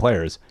flippers for the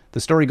players. The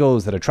story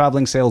goes that a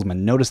traveling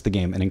salesman noticed the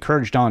game and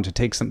encouraged Don to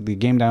take the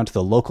game down to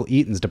the local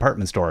Eaton's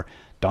department store.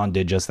 Don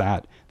did just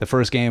that. The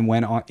first game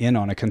went in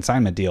on a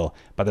consignment deal.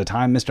 By the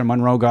time Mr.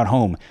 Munro got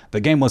home, the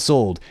game was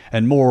sold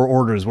and more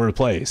orders were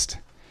placed.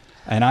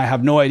 And I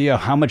have no idea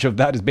how much of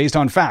that is based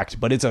on fact,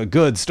 but it's a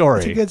good story.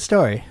 It's a good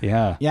story.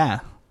 Yeah.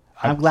 Yeah.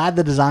 I'm glad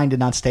the design did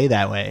not stay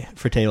that way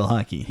for table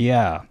hockey.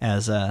 Yeah.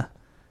 As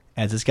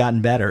it's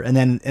gotten better. And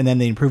then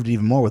they improved it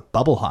even more with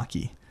bubble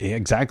hockey.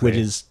 Exactly. Which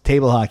is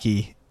table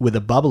hockey with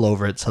a bubble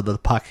over it so that the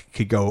puck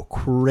could go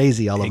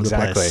crazy all over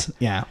the place.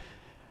 Yeah.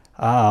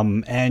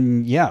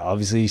 And yeah,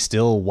 obviously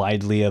still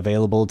widely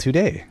available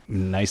today.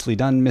 Nicely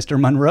done, Mr.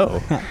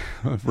 Munro.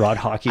 Rod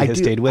Hockey has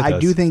stayed with us. I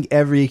do think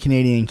every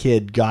Canadian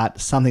kid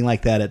got something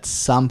like that at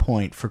some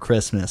point for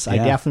Christmas. Yeah. I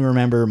definitely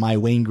remember my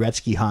Wayne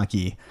Gretzky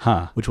hockey,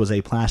 which was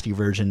a plastic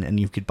version, and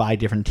you could buy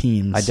different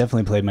teams. I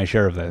definitely played my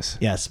share of this.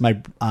 Yes, my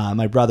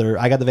brother,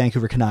 I got the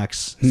Vancouver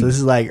Canucks, so this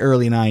is like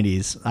early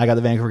 90s. I got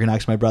the Vancouver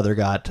Canucks, my brother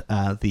got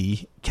the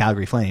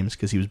Calgary Flames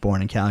because he was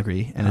born in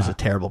Calgary and is a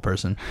terrible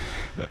person.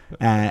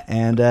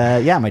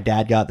 My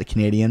dad got the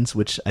Canadians,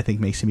 which I think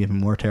makes him even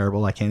more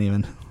terrible. I can't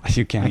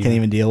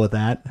even deal with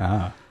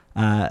that.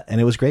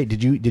 And it was great.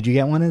 Did you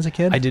get one as a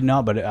kid? I did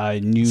not, but I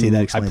knew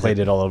I played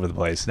it all over the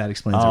place. That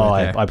explains it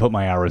right there. I put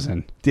my hours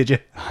in. Did you?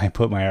 I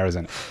put my hours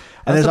in.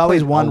 And there's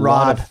always one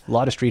rod. A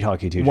lot of street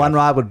hockey too. One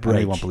rod would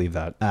break. You won't believe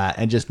that.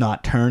 And just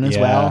not turn as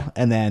well.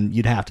 And then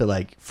you'd have to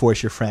like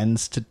force your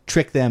friends to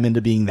trick them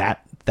into being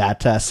that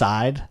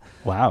side.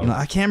 Wow.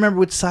 I can't remember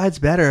which side's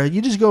better.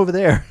 You just go over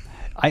there.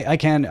 I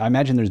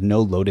imagine there's no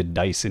loaded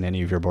dice in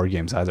any of your board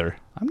games either.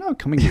 I'm not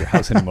coming to your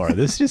house anymore.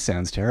 This just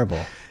sounds terrible.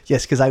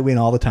 Yes, because I win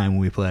all the time when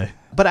we play.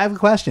 But I have a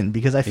question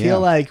because I feel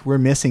like we're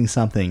missing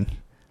something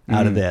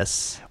out of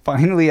this.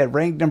 Finally, at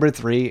rank number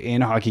 3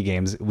 in hockey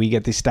games, we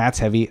get the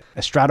stats-heavy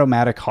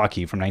Stratomatic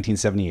Hockey from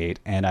 1978,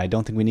 and I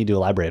don't think we need to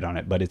elaborate on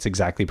it, but it's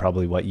exactly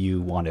probably what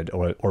you wanted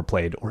or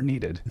played or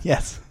needed.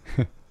 Yes.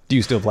 Do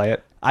you still play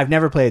it? I've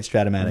never played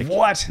Stratomatic.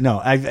 What?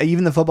 No,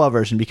 even the football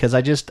version because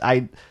it's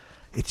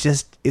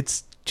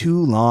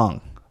too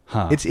long.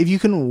 It's if you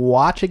can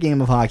watch a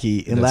game of hockey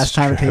in less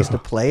time it takes to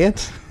play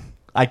it,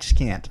 I just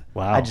can't.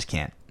 Wow. I just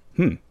can't.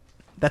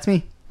 That's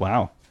me.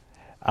 Wow.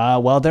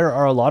 Well, there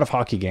are a lot of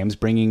hockey games,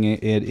 bringing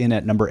it in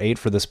at number 8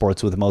 for the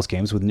sports with the most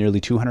games, with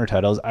nearly 200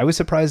 titles. I was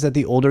surprised that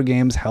the older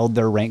games held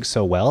their rank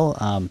so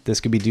well.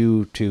 This could be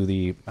due to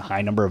the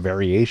high number of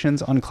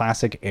variations on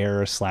classic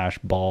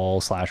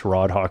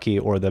air/ball/rod hockey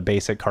or the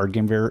basic card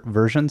game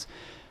versions.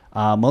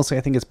 Mostly,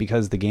 I think it's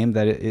because the game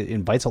that it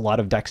invites a lot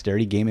of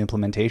dexterity game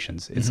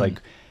implementations. It's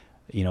like,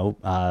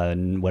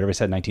 whatever I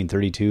said,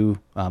 1932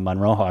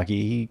 Munro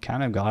Hockey, he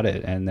kind of got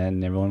it. And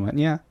then everyone went,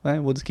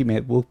 we'll just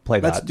we'll play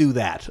that. Let's do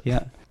that.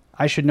 Yeah.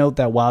 I should note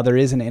that while there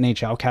is an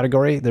NHL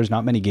category, there's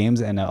not many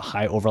games and a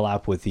high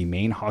overlap with the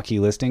main hockey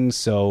listings.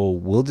 So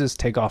we'll just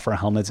take off our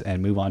helmets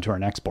and move on to our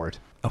next sport.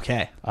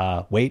 Okay.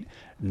 Wait.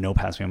 No,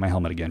 pass me on my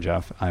helmet again,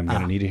 Jeff. I'm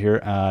going to need to hear.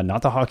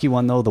 Not the hockey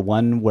one, though. The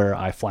one where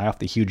I fly off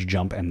the huge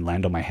jump and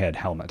land on my head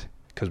helmet.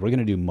 Because we're going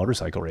to do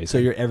motorcycle racing. So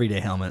your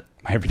everyday helmet.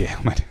 My everyday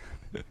helmet.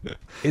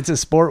 It's a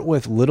sport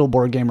with little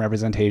board game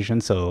representation,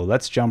 so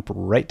let's jump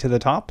right to the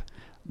top.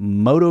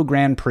 Moto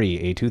Grand Prix,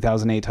 a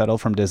 2008 title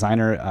from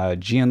designer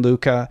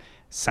Gianluca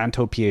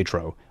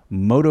Santopietro.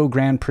 Moto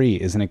Grand Prix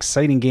is an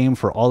exciting game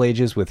for all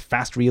ages with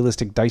fast,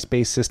 realistic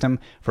dice-based system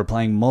for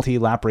playing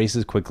multi-lap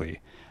races quickly.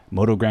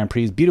 Moto Grand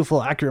Prix's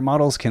beautiful, accurate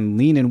models can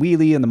lean and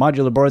wheelie, and the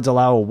modular boards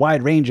allow a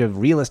wide range of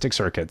realistic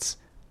circuits.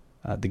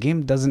 The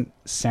game doesn't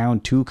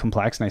sound too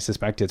complex, and I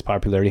suspect its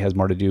popularity has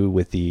more to do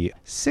with the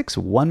 6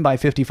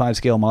 1x55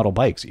 scale model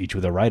bikes, each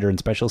with a rider and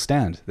special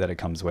stand that it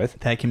comes with.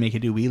 That can make you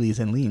do wheelies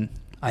and lean.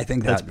 I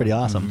think that's pretty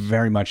awesome.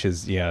 Very much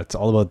is, it's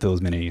all about those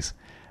minis.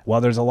 While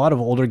there's a lot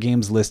of older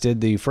games listed,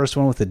 the first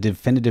one with the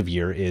definitive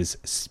year is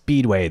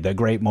Speedway, the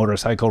great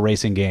motorcycle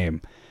racing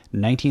game.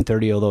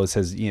 1930, although it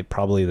says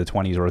probably the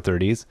 20s or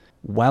 30s.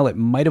 While it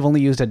might have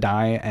only used a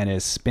die and a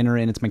spinner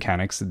in its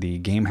mechanics, the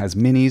game has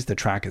minis, the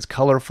track is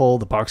colorful,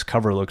 the box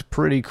cover looks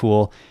pretty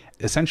cool,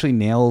 essentially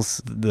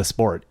nails the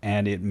sport,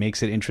 and it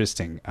makes it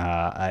interesting.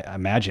 I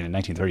imagine in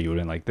 1930 you would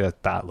have been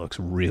like, that looks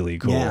really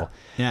cool.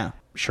 Yeah.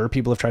 Sure,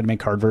 people have tried to make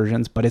card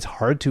versions, but it's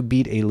hard to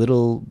beat a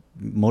little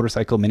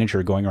motorcycle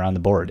miniature going around the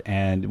board.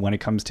 And when it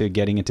comes to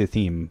getting into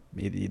theme,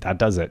 that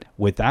does it.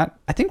 With that,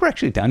 I think we're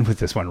actually done with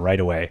this one right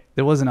away.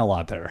 There wasn't a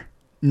lot there.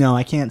 No,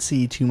 I can't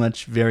see too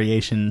much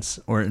variations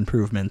or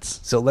improvements.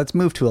 So let's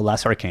move to a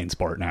less arcane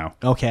sport now.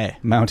 Okay.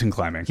 Mountain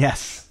climbing.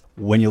 Yes.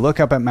 When you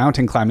look up at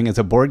mountain climbing as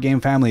a board game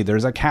family,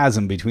 there's a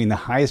chasm between the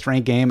highest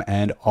ranked game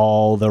and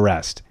all the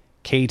rest.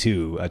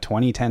 K2, a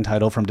 2010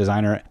 title from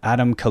designer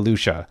Adam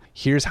Kalusha.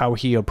 Here's how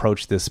he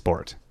approached this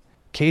sport.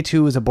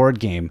 K2 is a board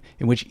game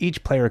in which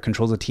each player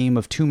controls a team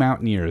of 2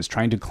 mountaineers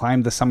trying to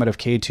climb the summit of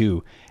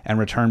K2 and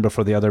return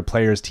before the other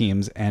players'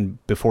 teams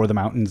and before the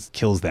mountains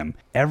kills them.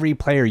 Every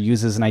player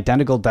uses an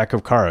identical deck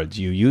of cards.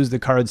 You use the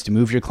cards to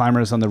move your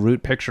climbers on the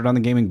route pictured on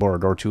the gaming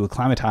board or to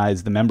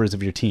acclimatize the members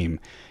of your team.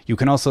 You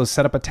can also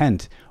set up a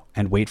tent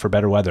and wait for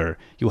better weather.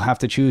 You'll have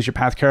to choose your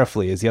path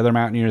carefully as the other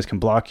mountaineers can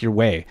block your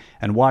way,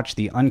 and watch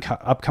the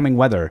upcoming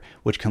weather,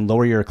 which can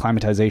lower your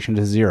acclimatization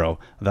to 0,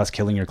 thus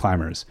killing your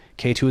climbers.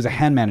 K2 is a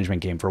hand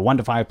management game for 1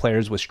 to 5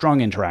 players with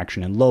strong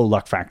interaction and low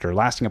luck factor,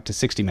 lasting up to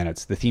 60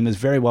 minutes. The theme is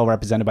very well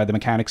represented by the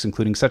mechanics,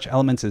 including such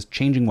elements as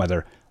changing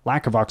weather,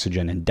 lack of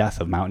oxygen, and death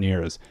of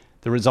mountaineers.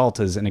 The result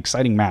is an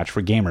exciting match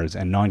for gamers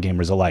and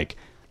non-gamers alike.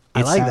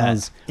 I like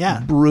that.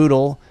 Yeah.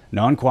 Brutal,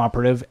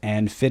 non-cooperative,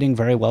 and fitting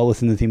very well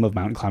within the theme of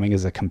mountain climbing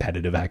as a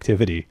competitive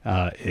activity.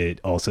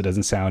 It also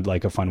doesn't sound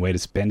like a fun way to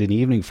spend an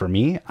evening for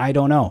me. I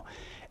don't know.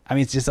 I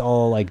mean, it's just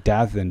all like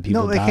death and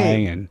people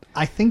dying. And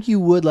I think you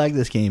would like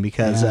this game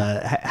because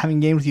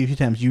having gamed with you a few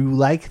times, you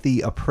like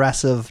the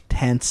oppressive,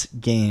 tense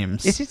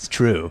games. It's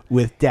true.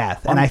 With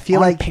death. And I feel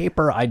like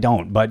paper, I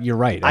don't, but you're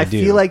right. I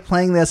do. Feel like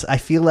playing this, I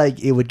feel like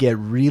it would get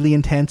really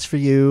intense for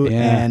you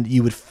and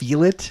you would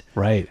feel it.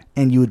 Right.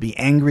 And you would be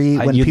angry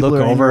when you'd people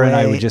look are over and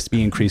I way. would just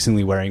be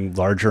increasingly wearing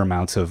larger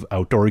amounts of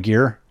outdoor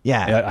gear.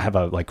 Yeah. I have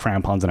like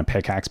crampons and a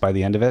pickaxe by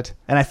the end of it.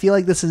 And I feel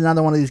like this is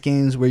another one of these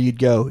games where you'd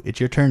go, it's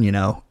your turn,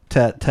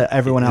 to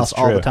everyone else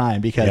all the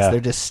time because they're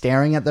just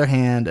staring at their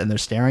hand and they're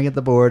staring at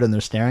the board and they're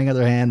staring at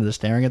their hand and they're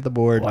staring at the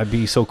board. Well, I'd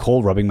be so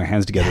cold rubbing my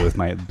hands together with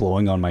my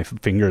blowing on my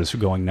fingers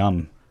going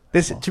numb.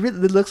 It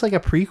looks like a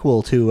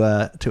prequel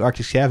to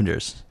Arctic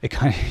Scavengers. It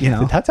kind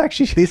of, that's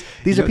actually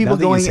these are people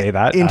going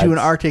into an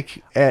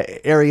Arctic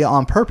area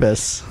on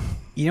purpose.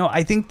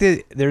 I think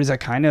that there's a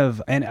kind of,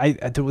 and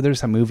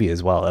there's a movie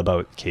as well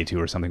about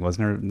K2 or something,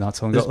 wasn't there? Not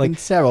so long ago. There's been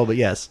several, but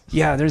yes.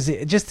 Yeah, there's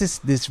just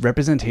this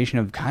representation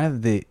of kind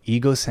of the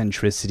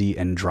egocentricity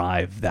and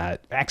drive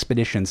that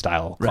expedition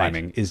style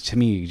climbing is to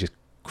me just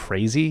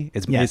crazy.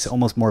 It's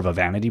almost more of a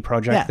vanity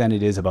project than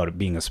it is about it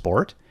being a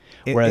sport.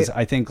 Whereas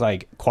I think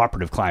like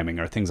cooperative climbing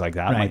or things like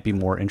that might be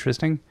more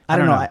interesting. I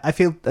don't know. I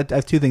feel I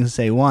have 2 things to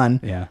say.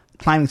 1,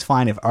 climbing's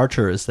fine if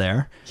Archer is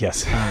there.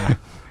 Yes.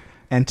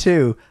 And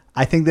 2,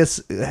 I think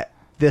this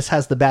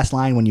has the best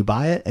line when you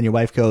buy it and your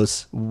wife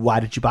goes, "Why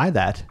did you buy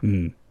that?"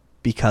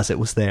 Because it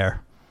was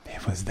there.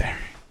 It was there.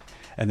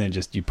 And then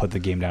just you put the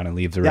game down and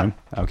leave the room.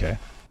 Okay.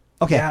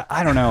 Yeah,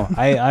 I don't know.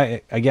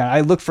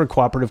 I look for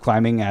cooperative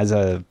climbing as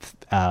a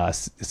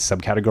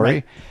subcategory.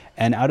 Right.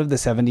 And out of the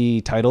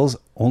 70 titles,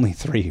 only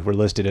 3 were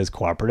listed as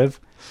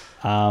cooperative.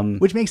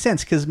 Which makes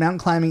sense because mountain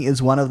climbing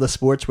is one of the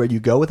sports where you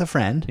go with a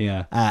friend,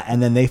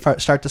 and then they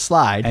start to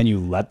slide, and you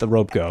let the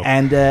rope go,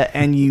 and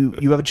you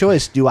have a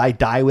choice: do I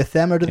die with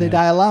them or do they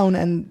die alone?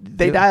 And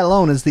they die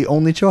alone is the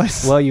only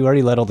choice. Well, you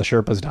already let all the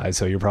Sherpas die,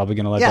 so you're probably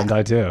going to let them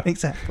die too.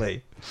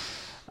 Exactly.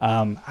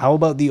 How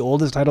about the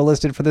oldest title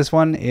listed for this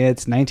one?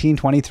 It's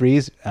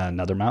 1923's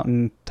another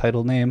mountain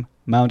title name,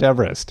 Mount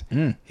Everest.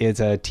 It's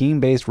a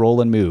team-based roll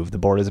and move. The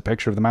board is a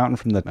picture of the mountain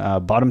from the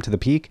bottom to the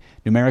peak,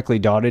 numerically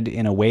dotted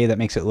in a way that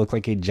makes it look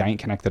like a giant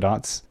connect the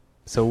dots.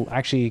 So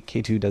actually,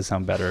 K2 does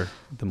sound better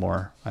the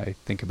more I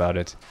think about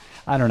it.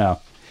 I don't know.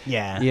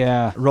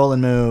 Yeah. Roll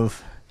and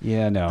move.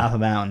 Yeah, no. Up a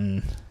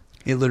mountain.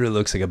 It literally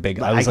looks like a big...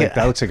 that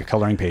looks like a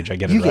coloring page I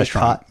get at a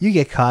restaurant. You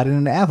get caught in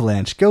an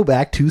avalanche. Go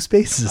back 2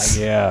 spaces.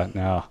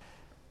 No.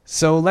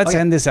 So let's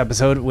end this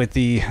episode with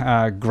the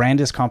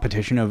grandest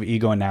competition of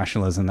ego and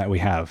nationalism that we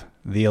have,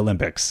 the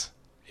Olympics.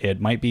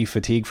 It might be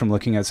fatigue from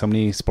looking at so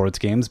many sports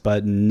games,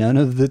 but none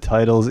of the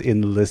titles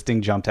in the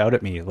listing jumped out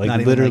at me.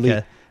 Like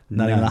literally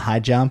Not even a high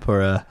jump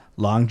or a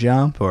long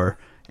jump or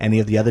any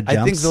of the other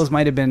jumps? I think those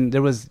might have been,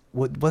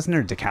 wasn't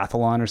there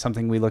decathlon or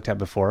something we looked at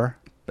before?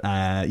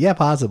 Yeah,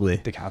 possibly.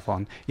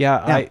 Decathlon.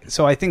 Yeah.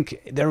 So I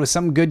think there was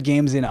some good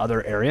games in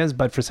other areas,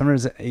 but for some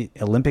reason,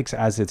 Olympics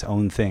as its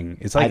own thing.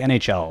 It's like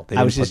NHL. They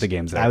didn't put the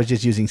games there. I was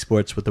just using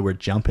sports with the word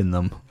jump in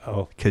them.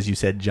 Oh. Because you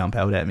said jump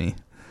out at me.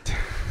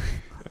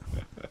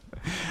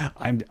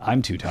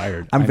 I'm too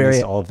tired. I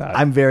missed all of that.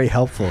 I'm very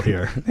helpful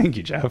here. Thank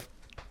you, Jeff.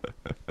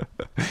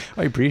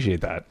 I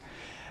appreciate that.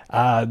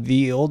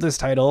 The oldest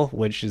title,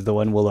 which is the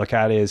one we'll look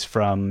at, is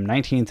from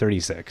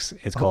 1936.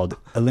 It's called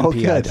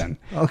Olympiaden.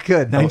 Oh,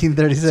 good.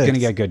 1936. It's going to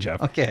get good,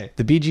 Jeff. Okay.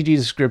 The BGG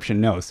description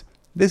notes,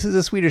 this is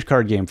a Swedish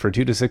card game for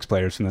 2 to 6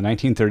 players from the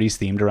 1930s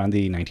themed around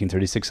the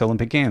 1936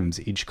 Olympic Games.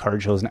 Each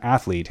card shows an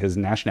athlete, his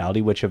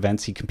nationality, which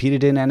events he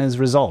competed in, and his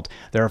result.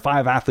 There are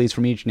 5 athletes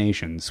from each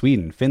nation: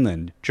 Sweden,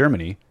 Finland,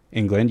 Germany,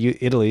 England,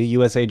 Italy,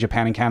 USA,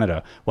 Japan, and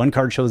Canada. 1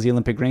 card shows the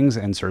Olympic rings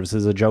and serves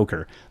as a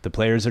joker. The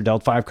players are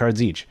dealt 5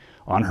 cards each.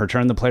 On her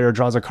turn, the player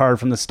draws a card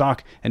from the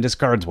stock and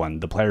discards one.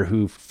 The player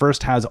who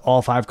first has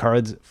all 5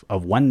 cards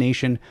of one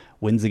nation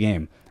wins the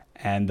game.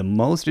 And the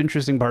most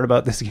interesting part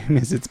about this game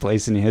is its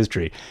place in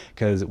history.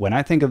 Because when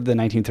I think of the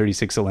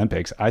 1936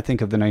 Olympics, I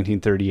think of the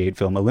 1938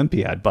 film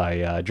Olympiad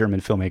by German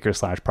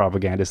filmmaker /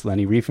 propagandist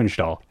Leni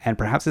Riefenstahl. And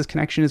perhaps this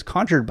connection is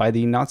conjured by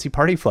the Nazi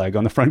party flag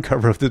on the front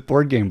cover of this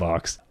board game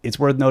box. It's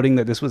worth noting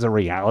that this was a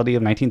reality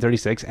of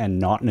 1936 and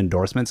not an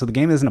endorsement. So the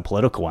game isn't a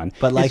political one.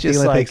 But like the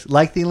Olympics,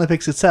 like the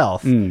Olympics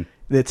itself,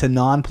 it's a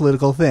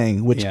non-political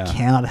thing, which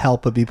cannot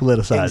help but be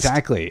politicized.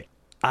 Exactly.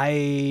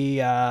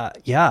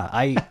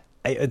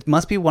 It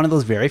must be one of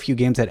those very few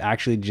games that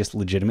actually just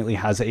legitimately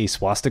has a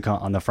swastika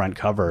on the front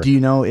cover. Do you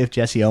know if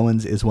Jesse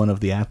Owens is one of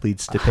the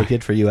athletes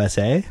depicted for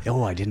USA?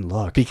 Oh, I didn't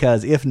look.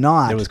 Because if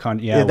not,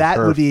 that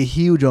would be a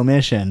huge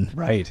omission.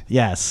 Right.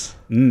 Yes.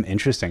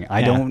 Interesting.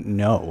 I don't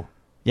know.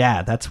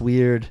 Yeah, that's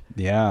weird.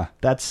 Yeah.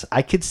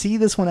 I could see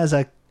this one as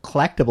a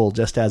collectible,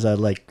 just as a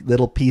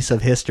little piece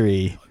of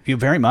history.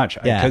 Very much.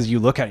 Because you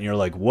look at it and you're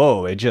like,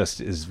 whoa, it just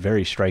is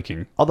very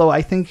striking. Although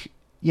I think,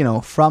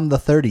 from the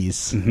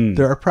 30s,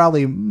 there are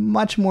probably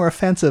much more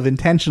offensive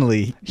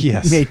intentionally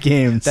made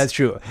games. That's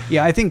true.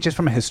 Yeah, I think just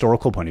from a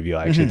historical point of view,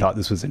 I actually thought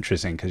this was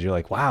interesting because you're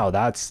like, wow,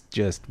 that's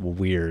just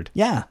weird.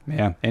 Yeah.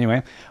 Yeah.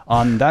 Anyway,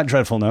 on that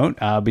dreadful note,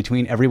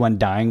 between everyone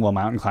dying while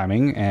mountain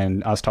climbing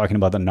and us talking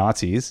about the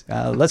Nazis,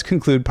 let's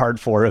conclude part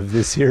 4 of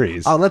this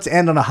series. Oh, let's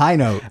end on a high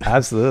note.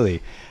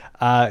 Absolutely.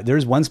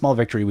 There's one small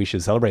victory we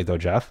should celebrate, though,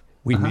 Jeff.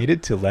 We made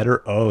it to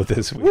letter O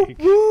this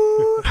week.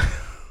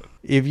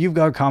 If you've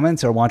got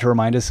comments or want to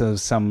remind us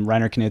of some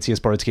Reiner Knizia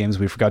sports games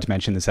we forgot to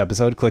mention this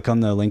episode, click on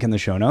the link in the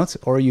show notes,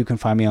 or you can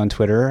find me on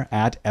Twitter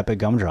at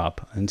EpicGumdrop.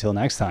 Until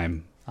next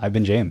time, I've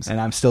been James. And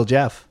I'm still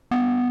Jeff.